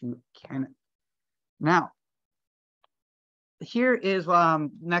to Kenneth. Now, here is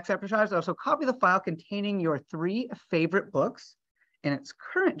next exercise. So copy the file containing your three favorite books in its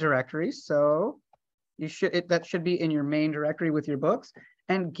current directory. So you should that should be in your main directory with your books,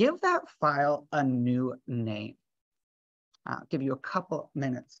 and give that file a new name. I'll give you a couple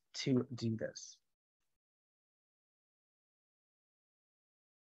minutes to do this.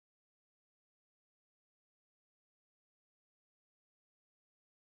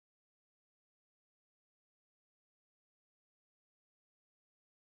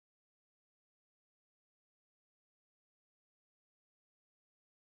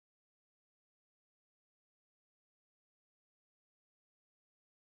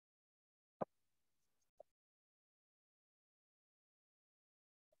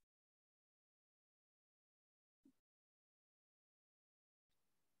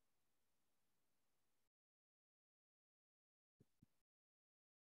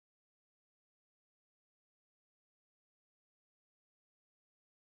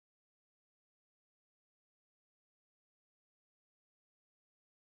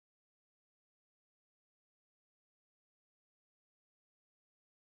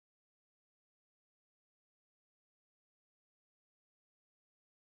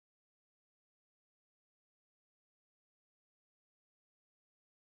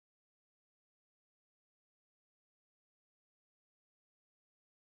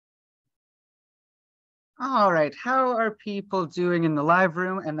 All right, how are people doing in the live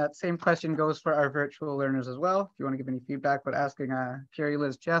room? And that same question goes for our virtual learners as well. If you want to give any feedback, but asking Jerry,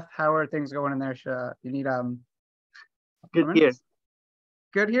 Liz, Jeff, how are things going in there? You need Good here.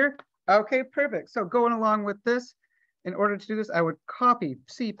 Good here? Okay, perfect. So going along with this, in order to do this, I would copy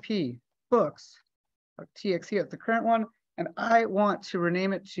cp books.txt at the current one, and I want to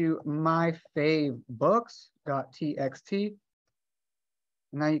rename it to my fave books.txt.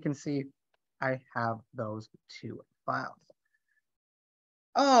 Now you can see I have those two files.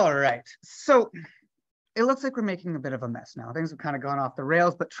 All right, so it looks like we're making a bit of a mess now. Things have kind of gone off the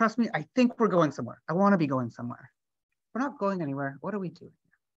rails, but trust me, I think we're going somewhere. I want to be going somewhere. We're not going anywhere. What are we doing?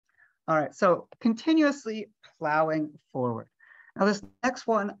 All right, so continuously plowing forward. Now this next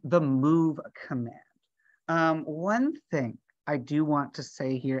one, the move command. One thing I do want to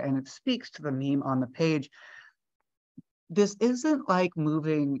say here, and it speaks to the meme on the page, this isn't like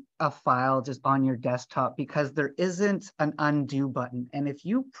moving a file just on your desktop because there isn't an undo button. And if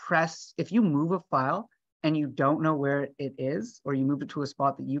you move a file and you don't know where it is, or you move it to a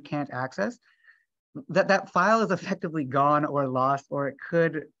spot that you can't access, that file is effectively gone or lost, or it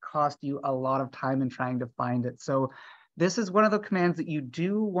could cost you a lot of time in trying to find it. So this is one of the commands that you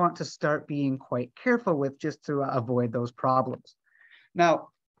do want to start being quite careful with just to avoid those problems. Now,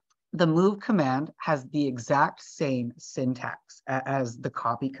 the move command has the exact same syntax as the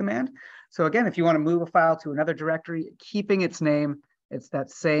copy command. So again, if you want to move a file to another directory, keeping its name, it's that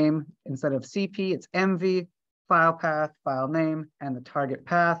same, instead of CP, it's MV, file path, file name, and the target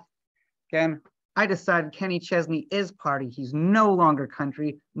path. Again, I decided Kenny Chesney is party. He's no longer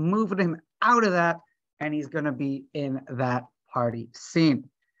country, moving him out of that, and he's going to be in that party scene.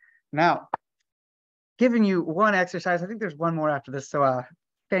 Now, giving you one exercise, I think there's one more after this, so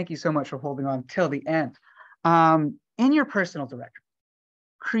thank you so much for holding on till the end. In your personal directory,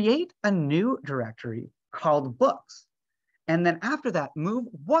 create a new directory called books. And then after that, move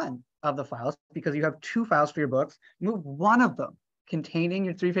one of the files, because you have 2 files for your books, move one of them containing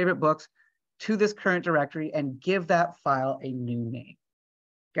your 3 favorite books to this current directory and give that file a new name.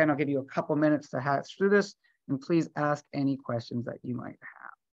 Again, I'll give you a couple minutes to hatch through this, and please ask any questions that you might have.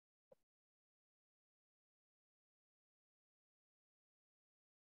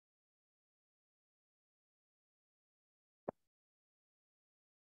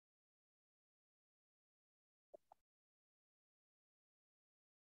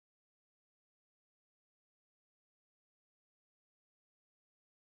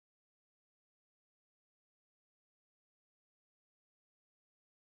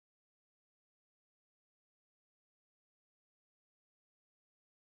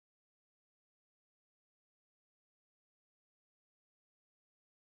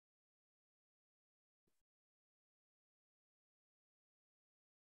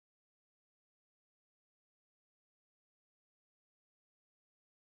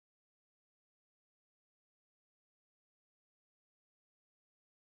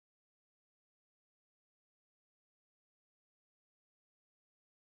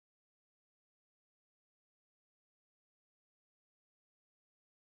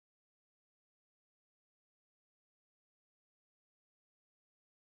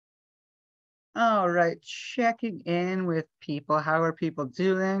 All right, checking in with people. How are people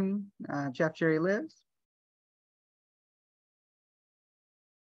doing? Jeff, Jerry, Liz?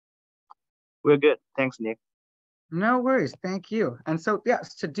 We're good. Thanks, Nick. No worries. Thank you. And so,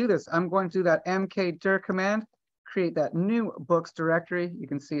 yes, to do this, I'm going to do that mkdir command, create that new books directory. You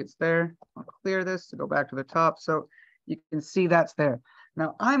can see it's there. I'll clear this to go back to the top so you can see that's there.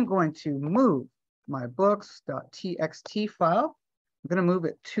 Now, I'm going to move my books.txt file. I'm going to move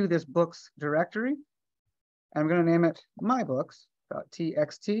it to this books directory. I'm going to name it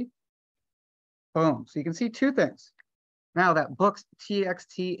mybooks.txt. Boom. So you can see 2 things. Now that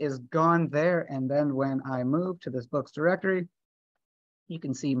books.txt is gone there. And then when I move to this books directory, you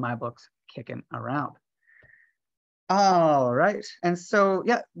can see my books kicking around. All right. And so,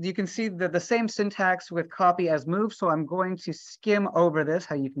 yeah, you can see the same syntax with copy as move. So I'm going to skim over this,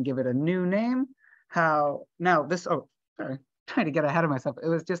 how you can give it a new name. How now this, oh, sorry, trying to get ahead of myself. It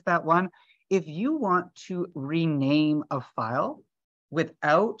was just that one. If you want to rename a file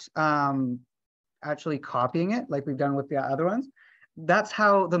without actually copying it, like we've done with the other ones, that's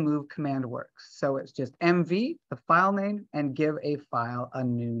how the move command works. So it's just mv, the file name, and give a file a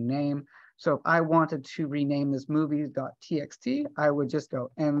new name. So if I wanted to rename this movies.txt, I would just go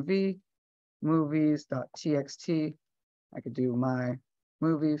mv movies.txt. I could do my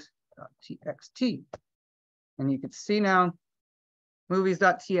movies.txt. And you can see now,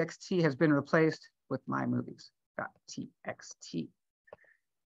 movies.txt has been replaced with my movies.txt.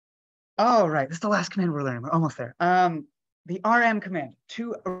 All right, this is the last command we're learning. We're almost there. The rm command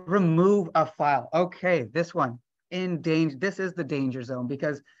to remove a file. Okay, this one in danger. This is the danger zone,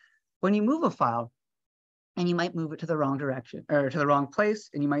 because when you move a file and you might move it to the wrong direction or to the wrong place,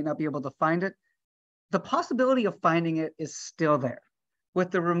 and you might not be able to find it, the possibility of finding it is still there.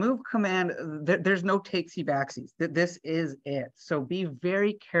 With the remove command, there's no takesy-backsies. This is it. So be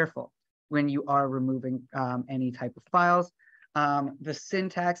very careful when you are removing any type of files. The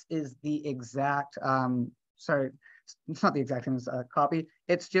syntax is the exact, sorry, it's not the exact same as copy.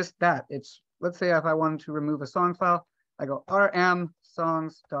 It's just that. It's, let's say if I wanted to remove a song file, I go rm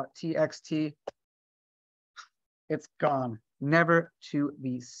songs.txt. It's gone, never to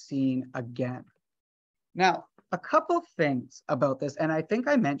be seen again. Now, a couple things about this, and I think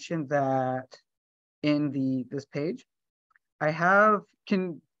I mentioned that in this page. I have,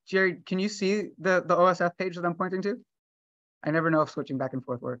 Jerry, can you see the OSF page that I'm pointing to? I never know if switching back and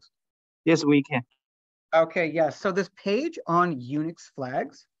forth works. Yes, we can. Okay, yes. Yeah. So this page on Unix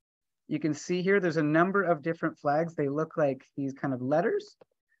flags, you can see here, there's a number of different flags. They look like these kind of letters.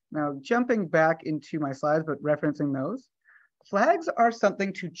 Now, jumping back into my slides, but referencing those, flags are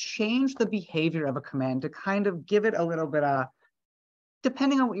something to change the behavior of a command, to kind of give it a little bit of,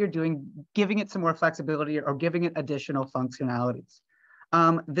 depending on what you're doing, giving it some more flexibility or giving it additional functionalities.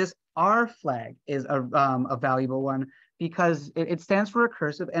 This R flag is a valuable one because it stands for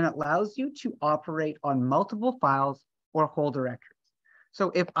recursive and it allows you to operate on multiple files or whole directories.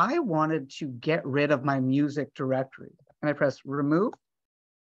 So if I wanted to get rid of my music directory and I press remove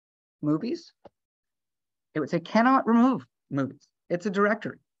movies, it would say cannot remove movies. It's a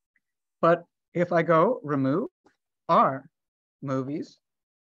directory. But if I go remove R movies,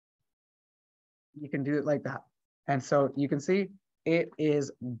 you can do it like that. And so you can see it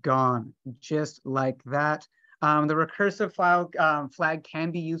is gone just like that. The recursive file flag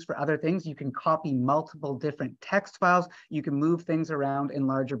can be used for other things. You can copy multiple different text files. You can move things around in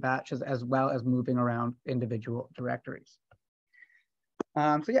larger batches as well as moving around individual directories.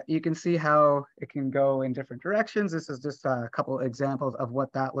 So yeah, you can see how it can go in different directions. This is just a couple examples of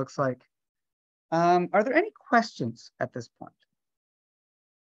what that looks like. Are there any questions at this point?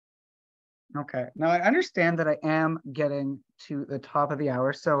 Okay, now I understand that I am getting to the top of the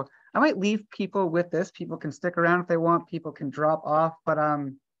hour, so I might leave people with this. People can stick around if they want, people can drop off, but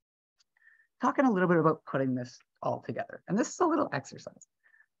talking a little bit about putting this all together. And this is a little exercise.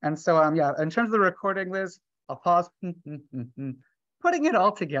 And so yeah, in terms of the recording, Liz, I'll pause. Putting it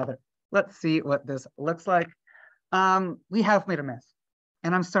all together. Let's see what this looks like. We have made a mess.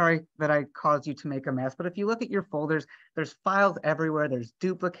 And I'm sorry that I caused you to make a mess, but if you look at your folders, there's files everywhere, there's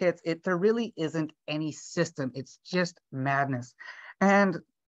duplicates. There really isn't any system. It's just madness. And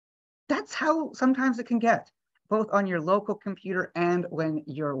that's how sometimes it can get, both on your local computer and when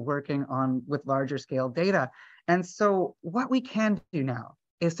you're working with larger scale data. And so what we can do now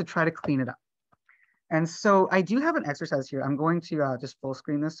is to try to clean it up. And so I do have an exercise here. I'm going to just full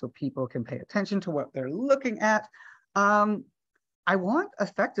screen this so people can pay attention to what they're looking at. I want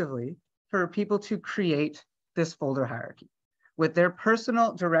effectively for people to create this folder hierarchy with their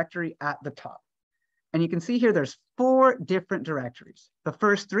personal directory at the top. And you can see here, there's 4 different directories. The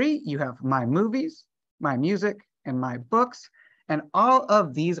first 3, you have my movies, my music, and my books. And all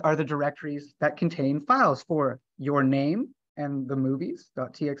of these are the directories that contain files for your name and the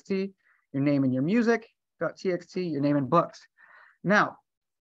movies.txt, your name and your music.txt, your name and books. Now,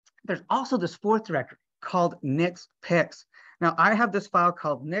 there's also this 4th directory called Nick's Picks. Now, I have this file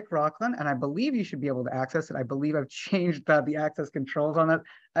called Nick Rockland, and I believe you should be able to access it. I believe I've changed the access controls on it.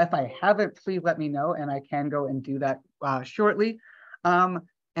 If I haven't, please let me know, and I can go and do that shortly. And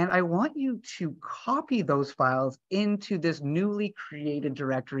I want you to copy those files into this newly created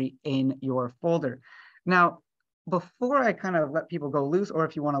directory in your folder. Now, before I kind of let people go loose, or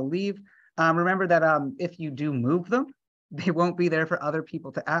if you want to leave, remember that if you do move them, they won't be there for other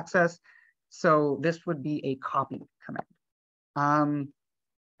people to access. So this would be a copy command.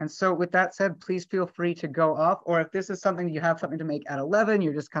 And so with that said, please feel free to go off, or if this is something you have something to make at 11,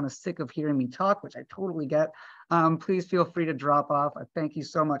 you're just kind of sick of hearing me talk, which I totally get, please feel free to drop off. I thank you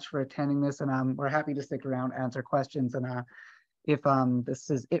so much for attending this, and we're happy to stick around, answer questions. And if this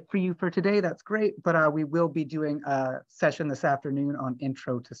is it for you for today, that's great, but we will be doing a session this afternoon on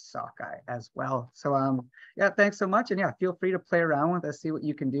Intro to Sockeye as well. So yeah, thanks so much. And yeah, feel free to play around with us, see what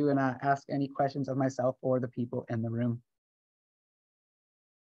you can do, and ask any questions of myself or the people in the room.